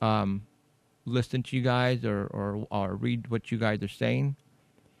listen to you guys or read what you guys are saying.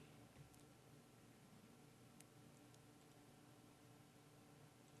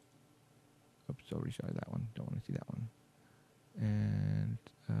 Oops, sorry, that one. Don't want to see that one. And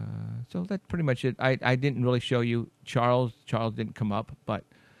so that's pretty much it. I didn't really show you Charles. Charles didn't come up, but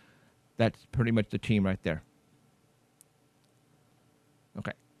that's pretty much the team right there.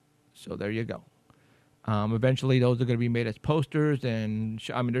 Okay, so there you go. Eventually, those are going to be made as posters, and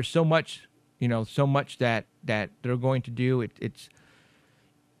I mean, there's so much, so much that they're going to do.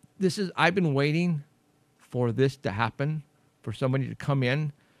 I've been waiting for this to happen, for somebody to come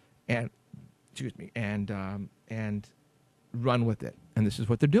in and, and run with it. And this is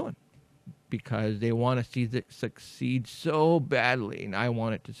what they're doing, because they want to see it succeed so badly, and I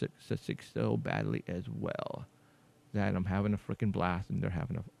want it to succeed so badly as well, that I'm having a freaking blast, and they're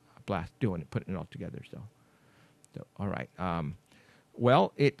having a blast doing it, putting it all together. So all right.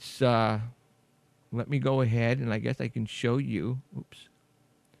 Well, it's let me go ahead, and I guess I can show you. Oops.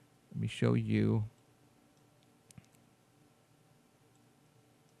 Let me show you.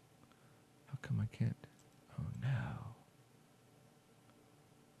 How come I can't? Oh no.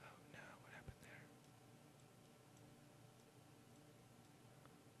 What happened there?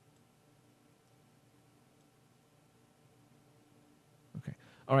 Okay.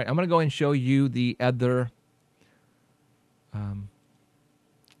 All right, I'm going to go and show you the other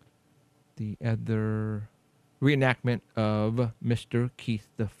reenactment of Mr. Keith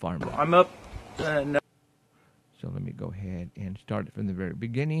the Farmer. I'm up. No. So let me go ahead and start it from the very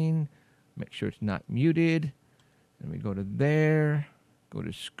beginning. Make sure it's not muted. Then we go to there. Go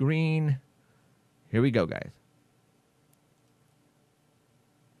to screen. Here we go, guys.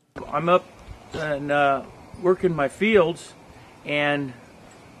 I'm up and working my fields and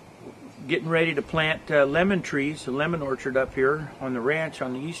getting ready to plant lemon trees, a lemon orchard up here on the ranch,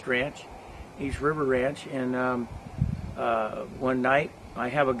 on the East River Ranch. And one night I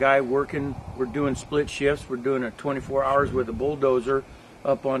have a guy working. We're doing split shifts. We're doing a 24 hours with a bulldozer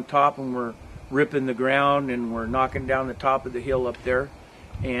up on top, and we're ripping the ground and we're knocking down the top of the hill up there.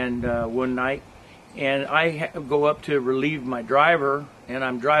 And one night, and I go up to relieve my driver, and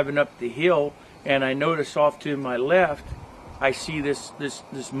I'm driving up the hill, and I notice off to my left, I see this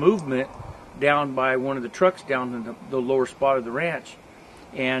movement down by one of the trucks down in the lower spot of the ranch.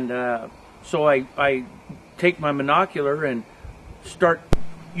 And so I take my binocular and start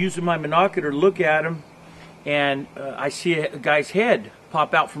using my binocular to look at him, and I see a guy's head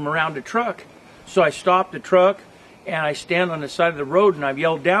pop out from around the truck. So I stop the truck, and I stand on the side of the road, and I've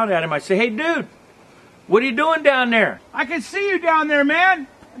yelled down at him. I say, "Hey, dude, what are you doing down there?" "I can see you down there, man.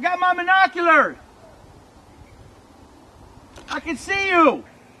 I got my binocular. I can see you."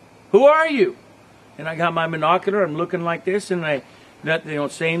 "Who are you?" And I got my binocular. I'm looking like this, and they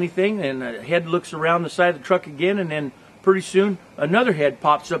don't say anything. And the head looks around the side of the truck again, and then pretty soon another head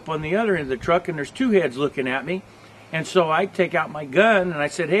pops up on the other end of the truck, and there's two heads looking at me. And so I take out my gun, and I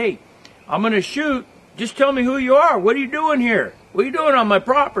said, "Hey, I'm going to shoot. Just tell me who you are. What are you doing here? What are you doing on my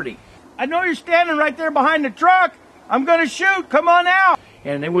property?" "I know you're standing right there behind the truck. I'm going to shoot. Come on out."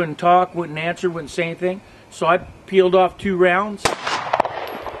 And they wouldn't talk, wouldn't answer, wouldn't say anything. So I peeled off 2 rounds,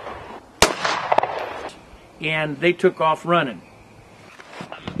 and they took off running.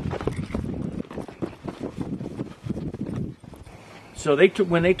 So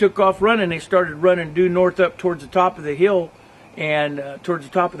when they took off running, they started running due north up towards the top of the hill, and towards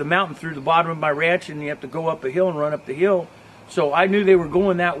the top of the mountain through the bottom of my ranch, and you have to go up a hill and run up the hill. So I knew they were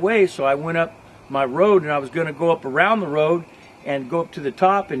going that way, so I went up my road, and I was going to go up around the road and go up to the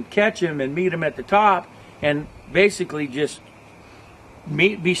top and catch him and meet him at the top, and basically just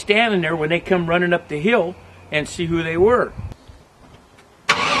be standing there when they come running up the hill and see who they were.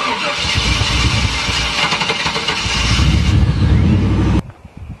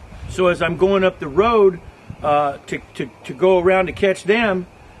 So as I'm going up the road to go around to catch them,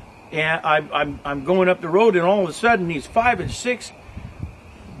 and I'm going up the road, and all of a sudden these 5 and 6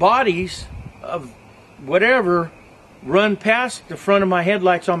 bodies of whatever run past the front of my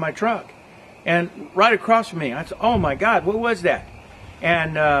headlights on my truck, and right across from me. I said, "Oh my God, what was that?"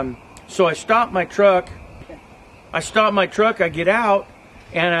 And so I stopped my truck. I get out,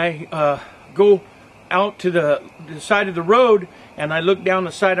 and I go out to the side of the road, and I look down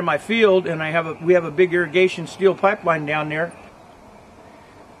the side of my field, and we have a big irrigation steel pipeline down there.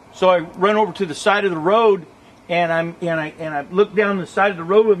 So I run over to the side of the road, and I look down the side of the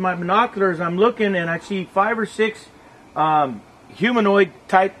road with my binoculars. I'm looking, and I see 5 or 6 humanoid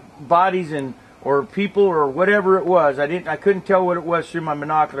type bodies or people or whatever it was. I couldn't tell what it was through my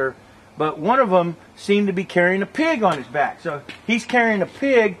binocular, but one of them seemed to be carrying a pig on his back. So he's carrying a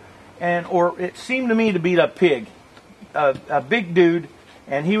pig, or it seemed to me to be a pig, a big dude,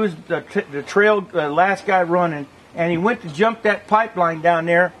 and he was the last guy running, and he went to jump that pipeline down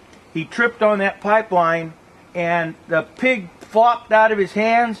there. He tripped on that pipeline, and the pig flopped out of his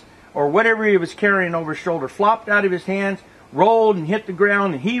hands, or whatever he was carrying over his shoulder, flopped out of his hands, rolled and hit the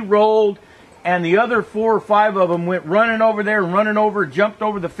ground, and he rolled, and the other 4 or 5 of them went running over there and running over, jumped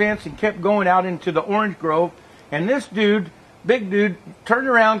over the fence and kept going out into the orange grove. And this dude, big dude, turned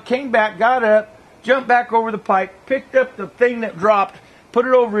around, came back, got up, jumped back over the pike, picked up the thing that dropped, put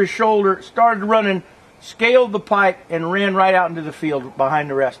it over his shoulder, started running, scaled the pike, and ran right out into the field behind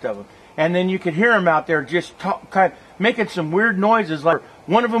the rest of them. And then you could hear him out there just kind of making some weird noises. Like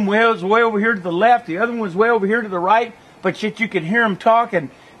one of them was way over here to the left, the other one was way over here to the right, but yet you could hear them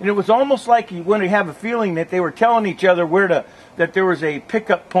talking. And it was almost like you want to have a feeling that they were telling each other that there was a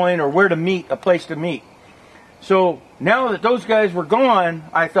pickup point or where to meet, a place to meet. So now that those guys were gone,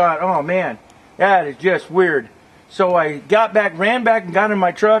 I thought, oh man, that is just weird. So I got back, ran back and got in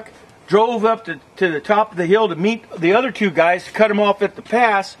my truck, drove up to the top of the hill to meet the other 2 guys, to cut them off at the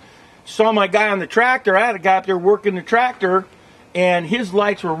pass. Saw my guy on the tractor. I had a guy up there working the tractor, and his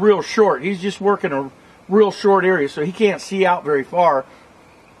lights were real short. He's just working a real short area, so he can't see out very far.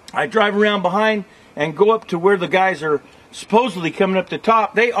 I drive around behind and go up to where the guys are supposedly coming up the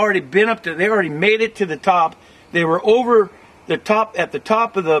top. They already made it to the top. They were over the top, at the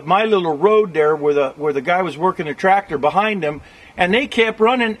top of my little road there where the guy was working the tractor behind them, and they kept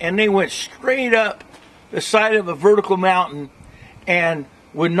running, and they went straight up the side of a vertical mountain and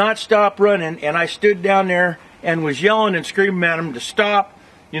would not stop running. And I stood down there and was yelling and screaming at them to stop.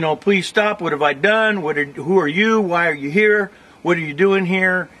 Please stop. What have I done? Who are you? Why are you here? What are you doing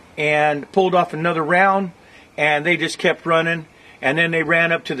here? And pulled off another round, and they just kept running. And then they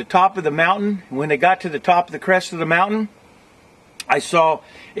ran up to the top of the mountain. When they got to the top of the crest of the mountain, I saw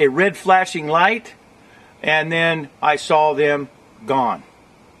a red flashing light, and then I saw them gone.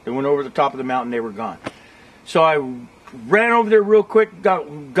 They went over the top of the mountain. They were gone. So I ran over there real quick, got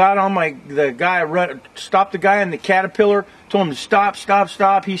on the guy, stopped the guy in the Caterpillar, told him to stop.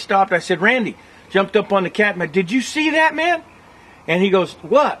 He stopped. I said, Randy, jumped up on the cat. Did you see that, man? And he goes,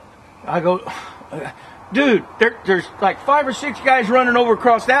 what? I go, dude, there's like 5 or 6 guys running over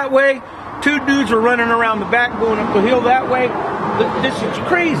across that way. 2 dudes are running around the back going up the hill that way. This is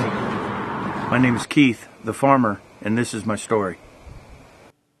crazy. My name is Keith, the farmer, and this is my story.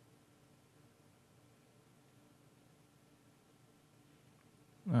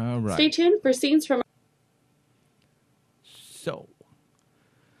 All right. Stay tuned for scenes from. So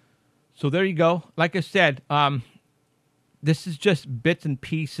there you go. Like I said, this is just bits and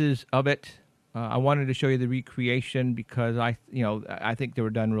pieces of it. I wanted to show you the recreation because I think they were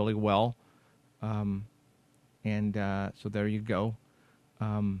done really well. So there you go.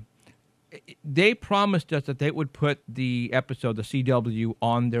 They promised us that they would put the episode, the CW,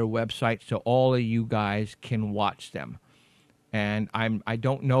 on their website so all of you guys can watch them. And I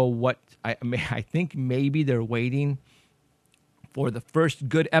don't know what I think maybe they're waiting for the first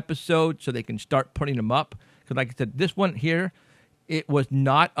good episode so they can start putting them up. Because like I said, this one here, it was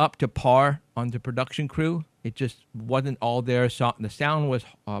not up to par on the production crew. It just wasn't all there. So the sound was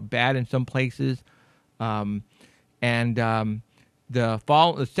bad in some places. The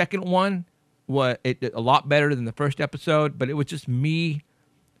second one was a lot better than the first episode, but it was just me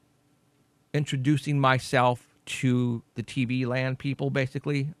introducing myself to the TV land people,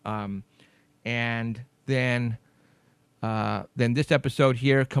 basically. And then this episode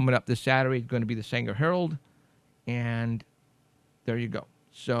here coming up this Saturday is going to be the Sanger Herald, and there you go.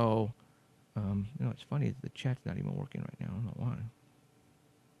 So, it's funny, the chat's not even working right now. I don't know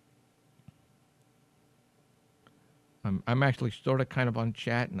why. I'm actually sort of kind of on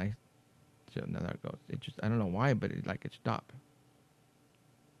chat, and so now there it goes. It just, I don't know why, but it stopped.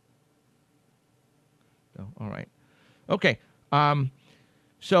 So, all right. Okay.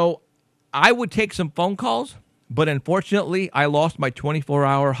 So I would take some phone calls, but unfortunately I lost my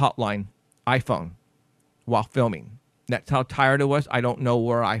 24-hour hotline iPhone while filming. That's how tired it was. I don't know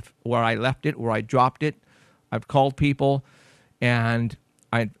where I left it, where I dropped it. I've called people, and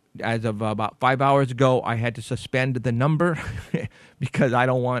as of about 5 hours ago, I had to suspend the number because I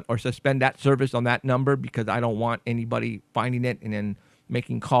don't want, or suspend that service on that number because I don't want anybody finding it and then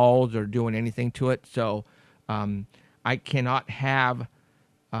making calls or doing anything to it. So I cannot have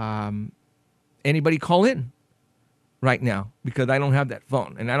anybody call in right now because I don't have that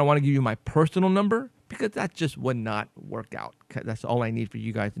phone. And I don't want to give you my personal number because that just would not work out. That's all I need for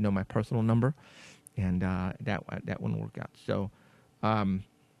you guys to know, my personal number. And that wouldn't work out. So,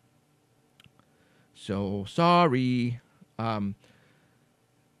 so sorry. I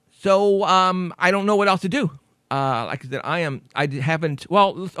don't know what else to do. Like I said,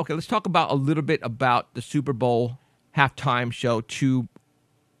 let's talk about a little bit about the Super Bowl halftime show 2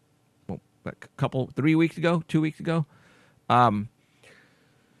 weeks ago.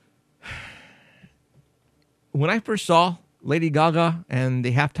 When I first saw Lady Gaga and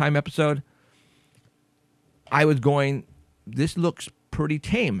the halftime episode, I was going, this looks pretty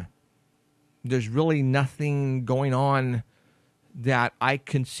tame. There's really nothing going on that I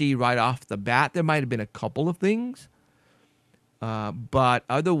can see right off the bat. There might have been a couple of things, but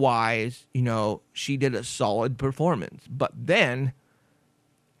otherwise, she did a solid performance. But then,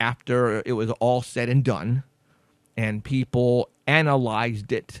 after it was all said and done, and people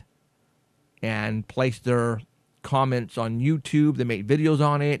analyzed it and placed their comments on YouTube, they made videos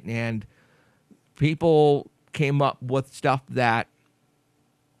on it, and people came up with stuff that,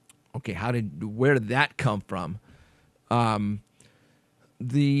 okay, where did that come from? I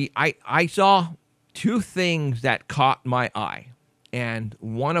saw two things that caught my eye, and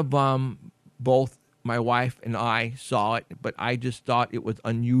one of them, both my wife and I saw it, but I just thought it was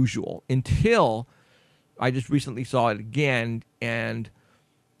unusual until I just recently saw it again.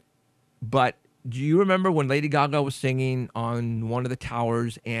 But do you remember when Lady Gaga was singing on one of the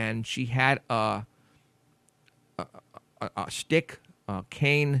towers, and she had a stick, a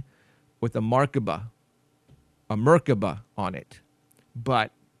cane with a Merkaba on it,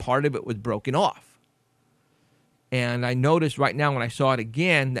 but part of it was broken off. And I noticed right now when I saw it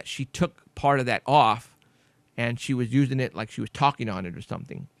again that she took part of that off, and she was using it like she was talking on it or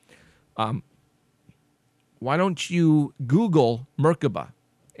something. Why don't you Google Merkaba,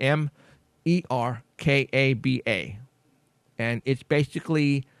 Merkaba, and it's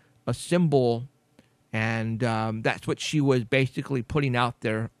basically a symbol, and that's what she was basically putting out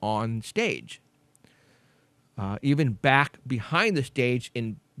there on stage. Even back behind the stage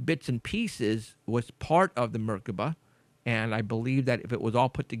in bits and pieces was part of the Merkaba, and I believe that if it was all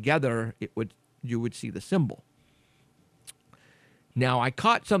put together, you would see the symbol. Now, I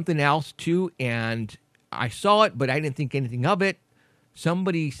caught something else too, and I saw it, but I didn't think anything of it.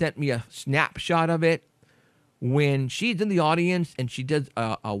 Somebody sent me a snapshot of it when she's in the audience and she does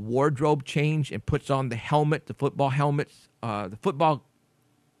a wardrobe change and puts on the helmet, the football helmets, the football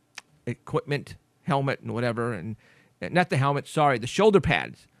equipment, helmet and whatever, and not the helmet, sorry, the shoulder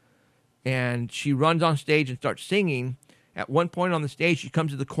pads. And she runs on stage and starts singing. At one point on the stage, she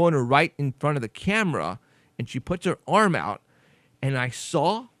comes to the corner right in front of the camera, and she puts her arm out, and I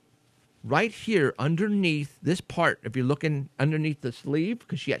saw right here underneath this part, if you're looking underneath the sleeve,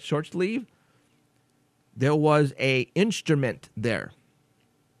 because she had short sleeve, there was a instrument there.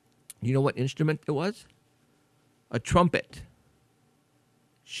 You know what instrument it was? A trumpet.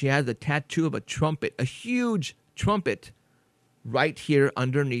 She has a tattoo of a trumpet, a huge trumpet, right here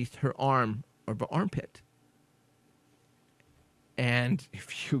underneath her arm or her armpit. And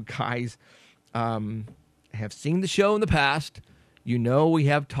if you guys have seen the show in the past, you know we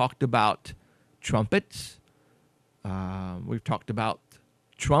have talked about trumpets. We've talked about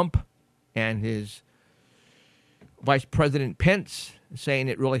Trump and his Vice President Pence, saying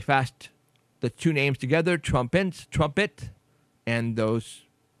it really fast, the two names together, trumpet, and those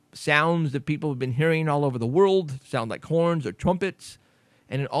sounds that people have been hearing all over the world sound like horns or trumpets.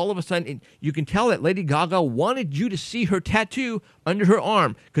 And then all of a sudden, you can tell that Lady Gaga wanted you to see her tattoo under her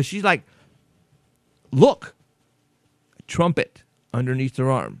arm, because she's like, look, a trumpet underneath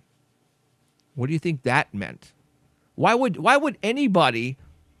her arm. What do you think that meant? Why would anybody,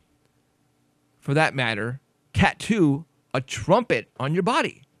 for that matter, tattoo a trumpet on your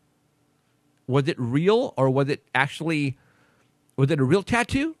body? Was it real, or was it a real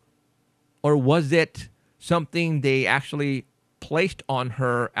tattoo? Or was it something they actually placed on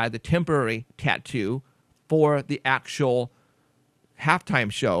her as a temporary tattoo for the actual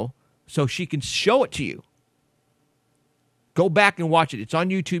halftime show so she can show it to you? Go back and watch it. It's on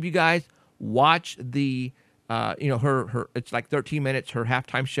YouTube, you guys. Watch the, her, it's like 13 minutes, her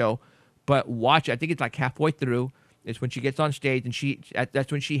halftime show. But watch it. I think it's like halfway through. It's when she gets on stage, and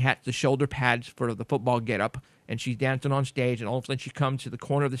that's when she has the shoulder pads for the football getup, and she's dancing on stage, and all of a sudden she comes to the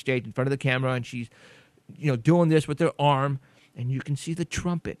corner of the stage in front of the camera, and she's, doing this with her arm, and you can see the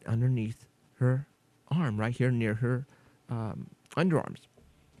trumpet underneath her arm, right here near her underarms.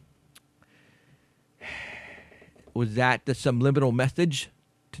 Was that the subliminal message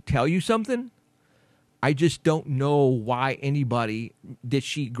to tell you something? I just don't know why anybody, did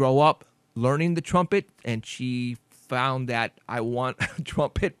she grow up learning the trumpet and she found that I want a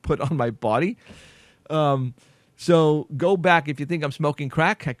trumpet put on my body? So go back if you think I'm smoking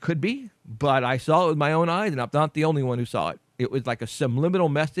crack. I could be, but I saw it with my own eyes, and I'm not the only one who saw it. It was like a subliminal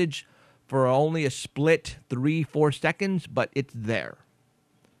message for only a split 3-4 seconds, but it's there.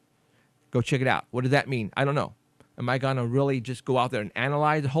 Go check it out. What does that mean? I don't know. Am I going to really just go out there and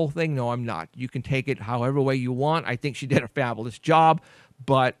analyze the whole thing? No, I'm not. You can take it however way you want. I think she did a fabulous job,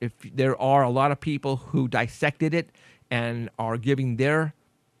 but if there are a lot of people who dissected it and are giving their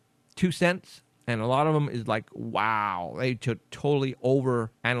 2 cents, And a lot of them is like, wow, they totally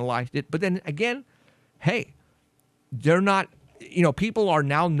over-analyzed it. But then again, hey, they're not, people are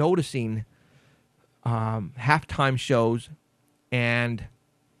now noticing halftime shows and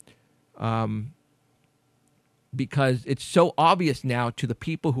because it's so obvious now to the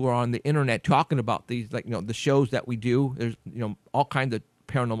people who are on the internet talking about these, like, the shows that we do. There's, all kinds of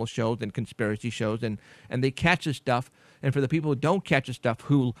paranormal shows and conspiracy shows, and they catch this stuff. And for the people who don't catch the stuff,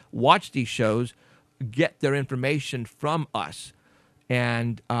 who watch these shows, get their information from us.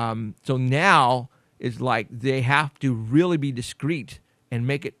 And so now is like they have to really be discreet and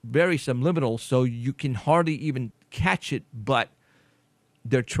make it very subliminal so you can hardly even catch it, but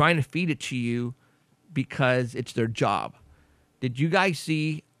they're trying to feed it to you because it's their job. Did you guys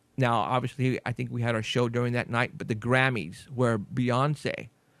see, now obviously I think we had our show during that night, but the Grammys where Beyonce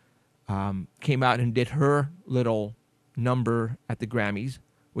came out and did her little number at the Grammys,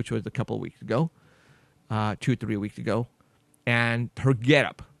 which was a couple of weeks ago, 2 or 3 weeks ago, and her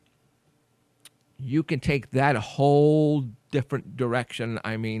getup. You can take that a whole different direction.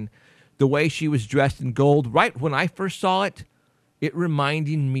 I mean, the way she was dressed in gold, right when I first saw it, it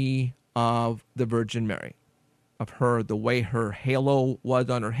reminded me of the Virgin Mary, of her, the way her halo was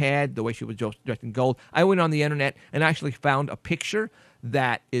on her head, the way she was dressed in gold. I went on the internet and actually found a picture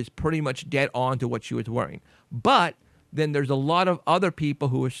that is pretty much dead on to what she was wearing. But then there's a lot of other people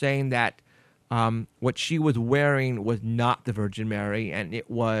who are saying that what she was wearing was not the Virgin Mary, and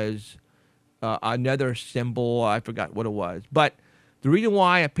it was another symbol. I forgot what it was. But the reason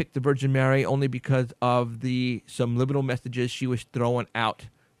why I picked the Virgin Mary only because of the subliminal messages she was throwing out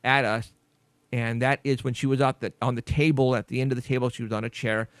at us, and that is when she was on the table, at the end of the table, she was on a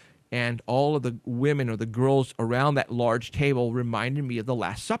chair, and all of the women or the girls around that large table reminded me of the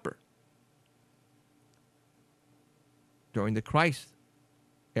Last Supper during the Christ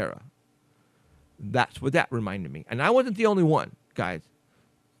era. That's what that reminded me. And I wasn't the only one, guys.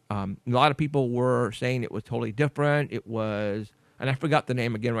 A lot of people were saying it was totally different. It was, and I forgot the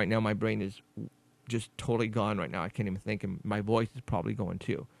name again right now. My brain is just totally gone right now. I can't even think, and my voice is probably going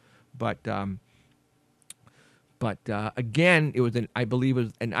too. But again, it was I believe it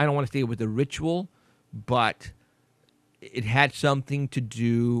was, and I don't want to say it was a ritual, but it had something to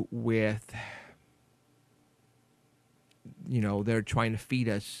do with, they're trying to feed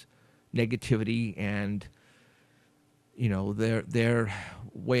us negativity and, their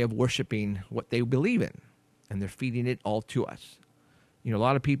way of worshiping what they believe in, and they're feeding it all to us. A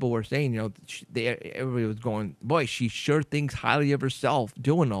lot of people were saying, everybody was going, boy, she sure thinks highly of herself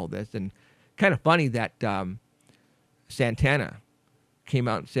doing all this. And kind of funny that Santana came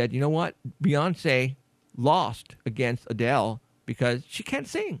out and said, you know what? Beyonce lost against Adele because she can't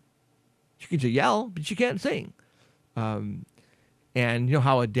sing. She can just yell, but she can't sing. And you know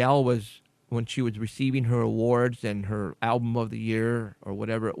how Adele was, when she was receiving her awards and her album of the year or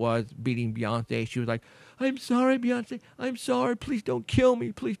whatever it was, beating Beyonce, she was like, I'm sorry, Beyonce. I'm sorry. Please don't kill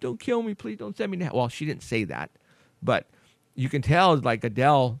me. Please don't kill me. Please don't send me down. Well, she didn't say that, but you can tell, like,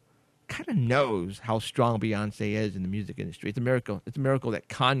 Adele kind of knows how strong Beyonce is in the music industry. It's a miracle. It's a miracle that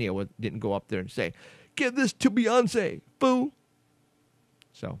Kanye didn't go up there and say, give this to Beyonce, boo.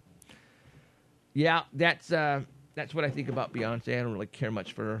 So, yeah, that's what I think about Beyonce. I don't really care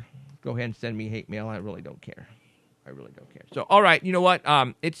much for her. Go ahead and send me hate mail. I really don't care. I really don't care. So, all right, you know what?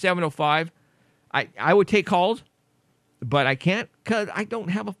 It's 7:05. I would take calls, but I can't because I don't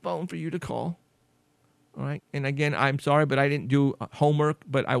have a phone for you to call. All right? And again, I'm sorry, but I didn't do homework,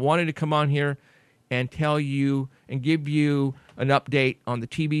 but I wanted to come on here and tell you and give you an update on the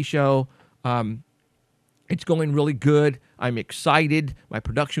TV show. It's going really good. I'm excited. My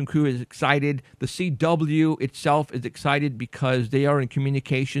production crew is excited. The CW itself is excited because they are in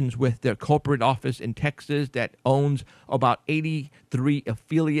communications with their corporate office in Texas that owns about 83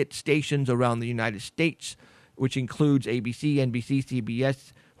 affiliate stations around the United States, which includes ABC, NBC,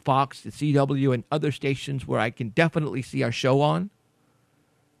 CBS, Fox, the CW, and other stations where I can definitely see our show on.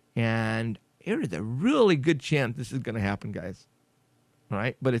 And there is a really good chance this is going to happen, guys. All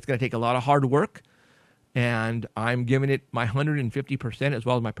right? But it's going to take a lot of hard work. And I'm giving it my 150% as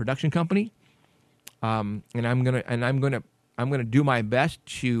well as my production company. And I'm gonna do my best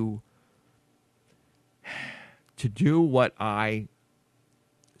to do what I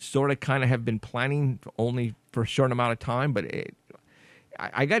sort of kind of have been planning only for a short amount of time. But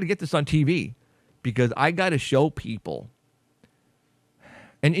I got to get this on TV because I got to show people.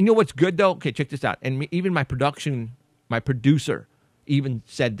 And you know what's good though? Okay, check this out. And even my producer even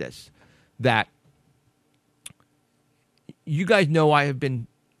said this, that you guys know I have been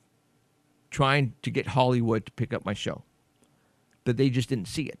trying to get Hollywood to pick up my show, but they just didn't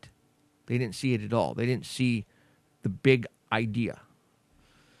see it. They didn't see it at all. They didn't see the big idea.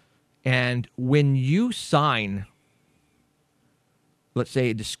 And when you sign, let's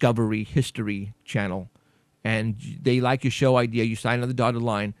say, a Discovery History Channel, and they like your show idea, you sign on the dotted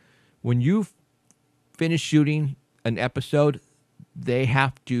line. When you finish shooting an episode, they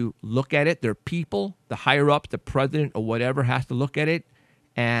have to look at it. Their people, the higher-ups, the president or whatever, has to look at it,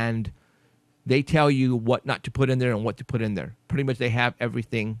 and they tell you what not to put in there and what to put in there. Pretty much they have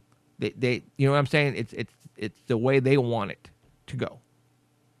everything. They you know what I'm saying? It's the way they want it to go.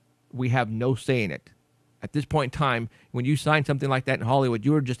 We have no say in it. At this point in time, when you sign something like that in Hollywood,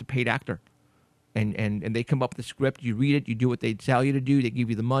 you are just a paid actor. And they come up with the script, you read it, you do what they tell you to do, they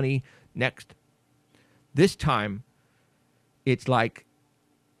give you the money. Next. This time, it's like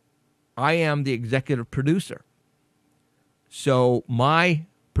I am the executive producer. So my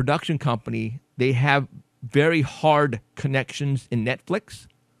production company, they have very hard connections in Netflix.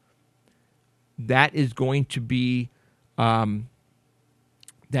 That is going to be a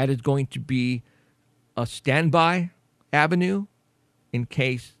standby avenue in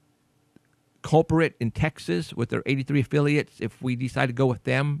case corporate in Texas with their 83 affiliates, if we decide to go with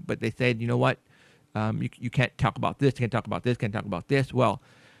them, but they said, you know what, you can't talk about this, can't talk about this, can't talk about this, well,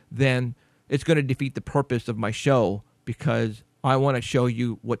 then it's going to defeat the purpose of my show because I want to show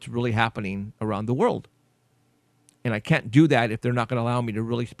you what's really happening around the world. And I can't do that if they're not going to allow me to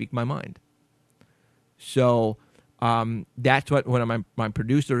really speak my mind. So that's what when my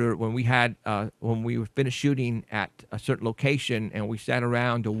producer, when we were finished shooting at a certain location and we sat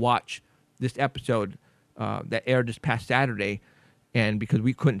around to watch this episode that aired this past Saturday, and because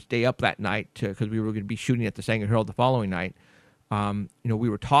we couldn't stay up that night because we were going to be shooting at the Sanger Herald the following night, we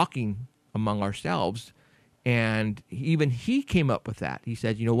were talking among ourselves, and even he came up with that. He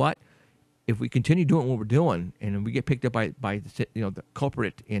said, you know what? If we continue doing what we're doing, and we get picked up by the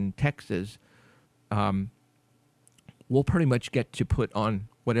culprit in Texas, we'll pretty much get to put on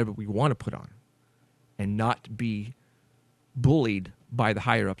whatever we want to put on, and not be bullied by the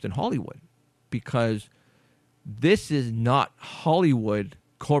higher ups in Hollywood. Because this is not Hollywood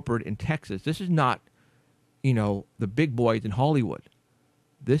corporate in Texas. This is not, the big boys in Hollywood.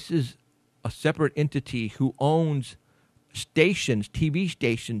 This is a separate entity who owns stations, TV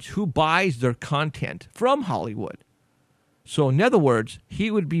stations, who buys their content from Hollywood. So in other words, he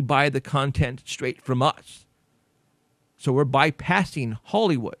would be buying the content straight from us. So we're bypassing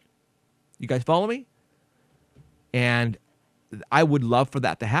Hollywood. You guys follow me? And I would love for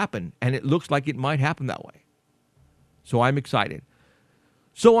that to happen, and it looks like it might happen that way. So I'm excited.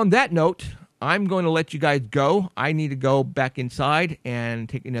 So on that note, I'm going to let you guys go. I need to go back inside and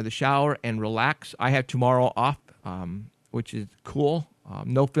take another shower and relax. I have tomorrow off, which is cool.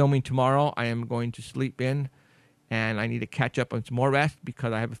 No filming tomorrow. I am going to sleep in, and I need to catch up on some more rest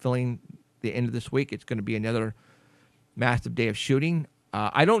because I have a feeling the end of this week it's going to be another massive day of shooting.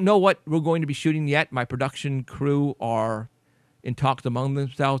 I don't know what we're going to be shooting yet. My production crew are in talks among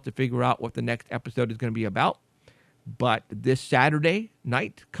themselves to figure out what the next episode is going to be about. But this Saturday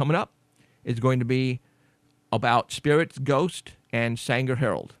night coming up is going to be about spirits, ghost, and Sanger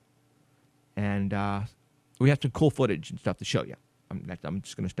Herald. And we have some cool footage and stuff to show you. I'm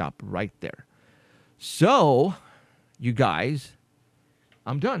just going to stop right there. So, you guys,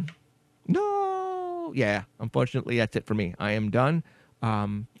 I'm done. No! Yeah, unfortunately, that's it for me. I am done.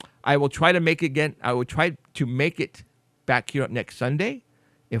 I will try to make it again. I will try to make it back here up next Sunday.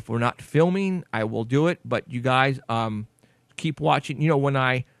 If we're not filming, I will do it. But you guys keep watching. When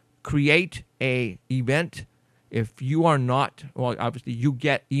I create a event, if you are not, well, obviously you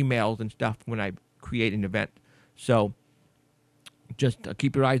get emails and stuff when I create an event. So just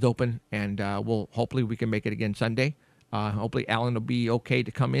keep your eyes open, and hopefully we can make it again Sunday. Hopefully Alan will be okay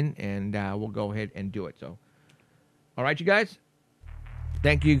to come in, and we'll go ahead and do it. So, all right, you guys.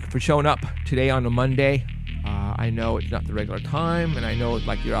 Thank you for showing up today on a Monday. I know it's not the regular time, and I know it's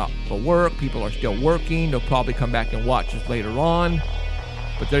like you're out for work. People are still working. They'll probably come back and watch us later on.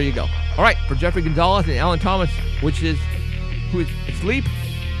 But there you go. All right, for Jeffrey Gonzalez and Alan Thomas, who is asleep.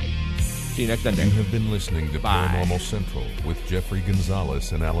 See you next Sunday. You have been listening to Bye. Paranormal Central with Jeffrey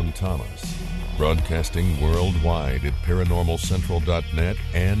Gonzalez and Alan Thomas. Broadcasting worldwide at ParanormalCentral.net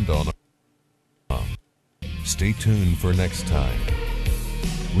and on. Stay tuned for next time.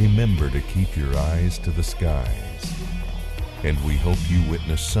 Remember to keep your eyes to the skies. And we hope you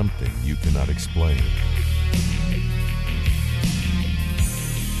witness something you cannot explain.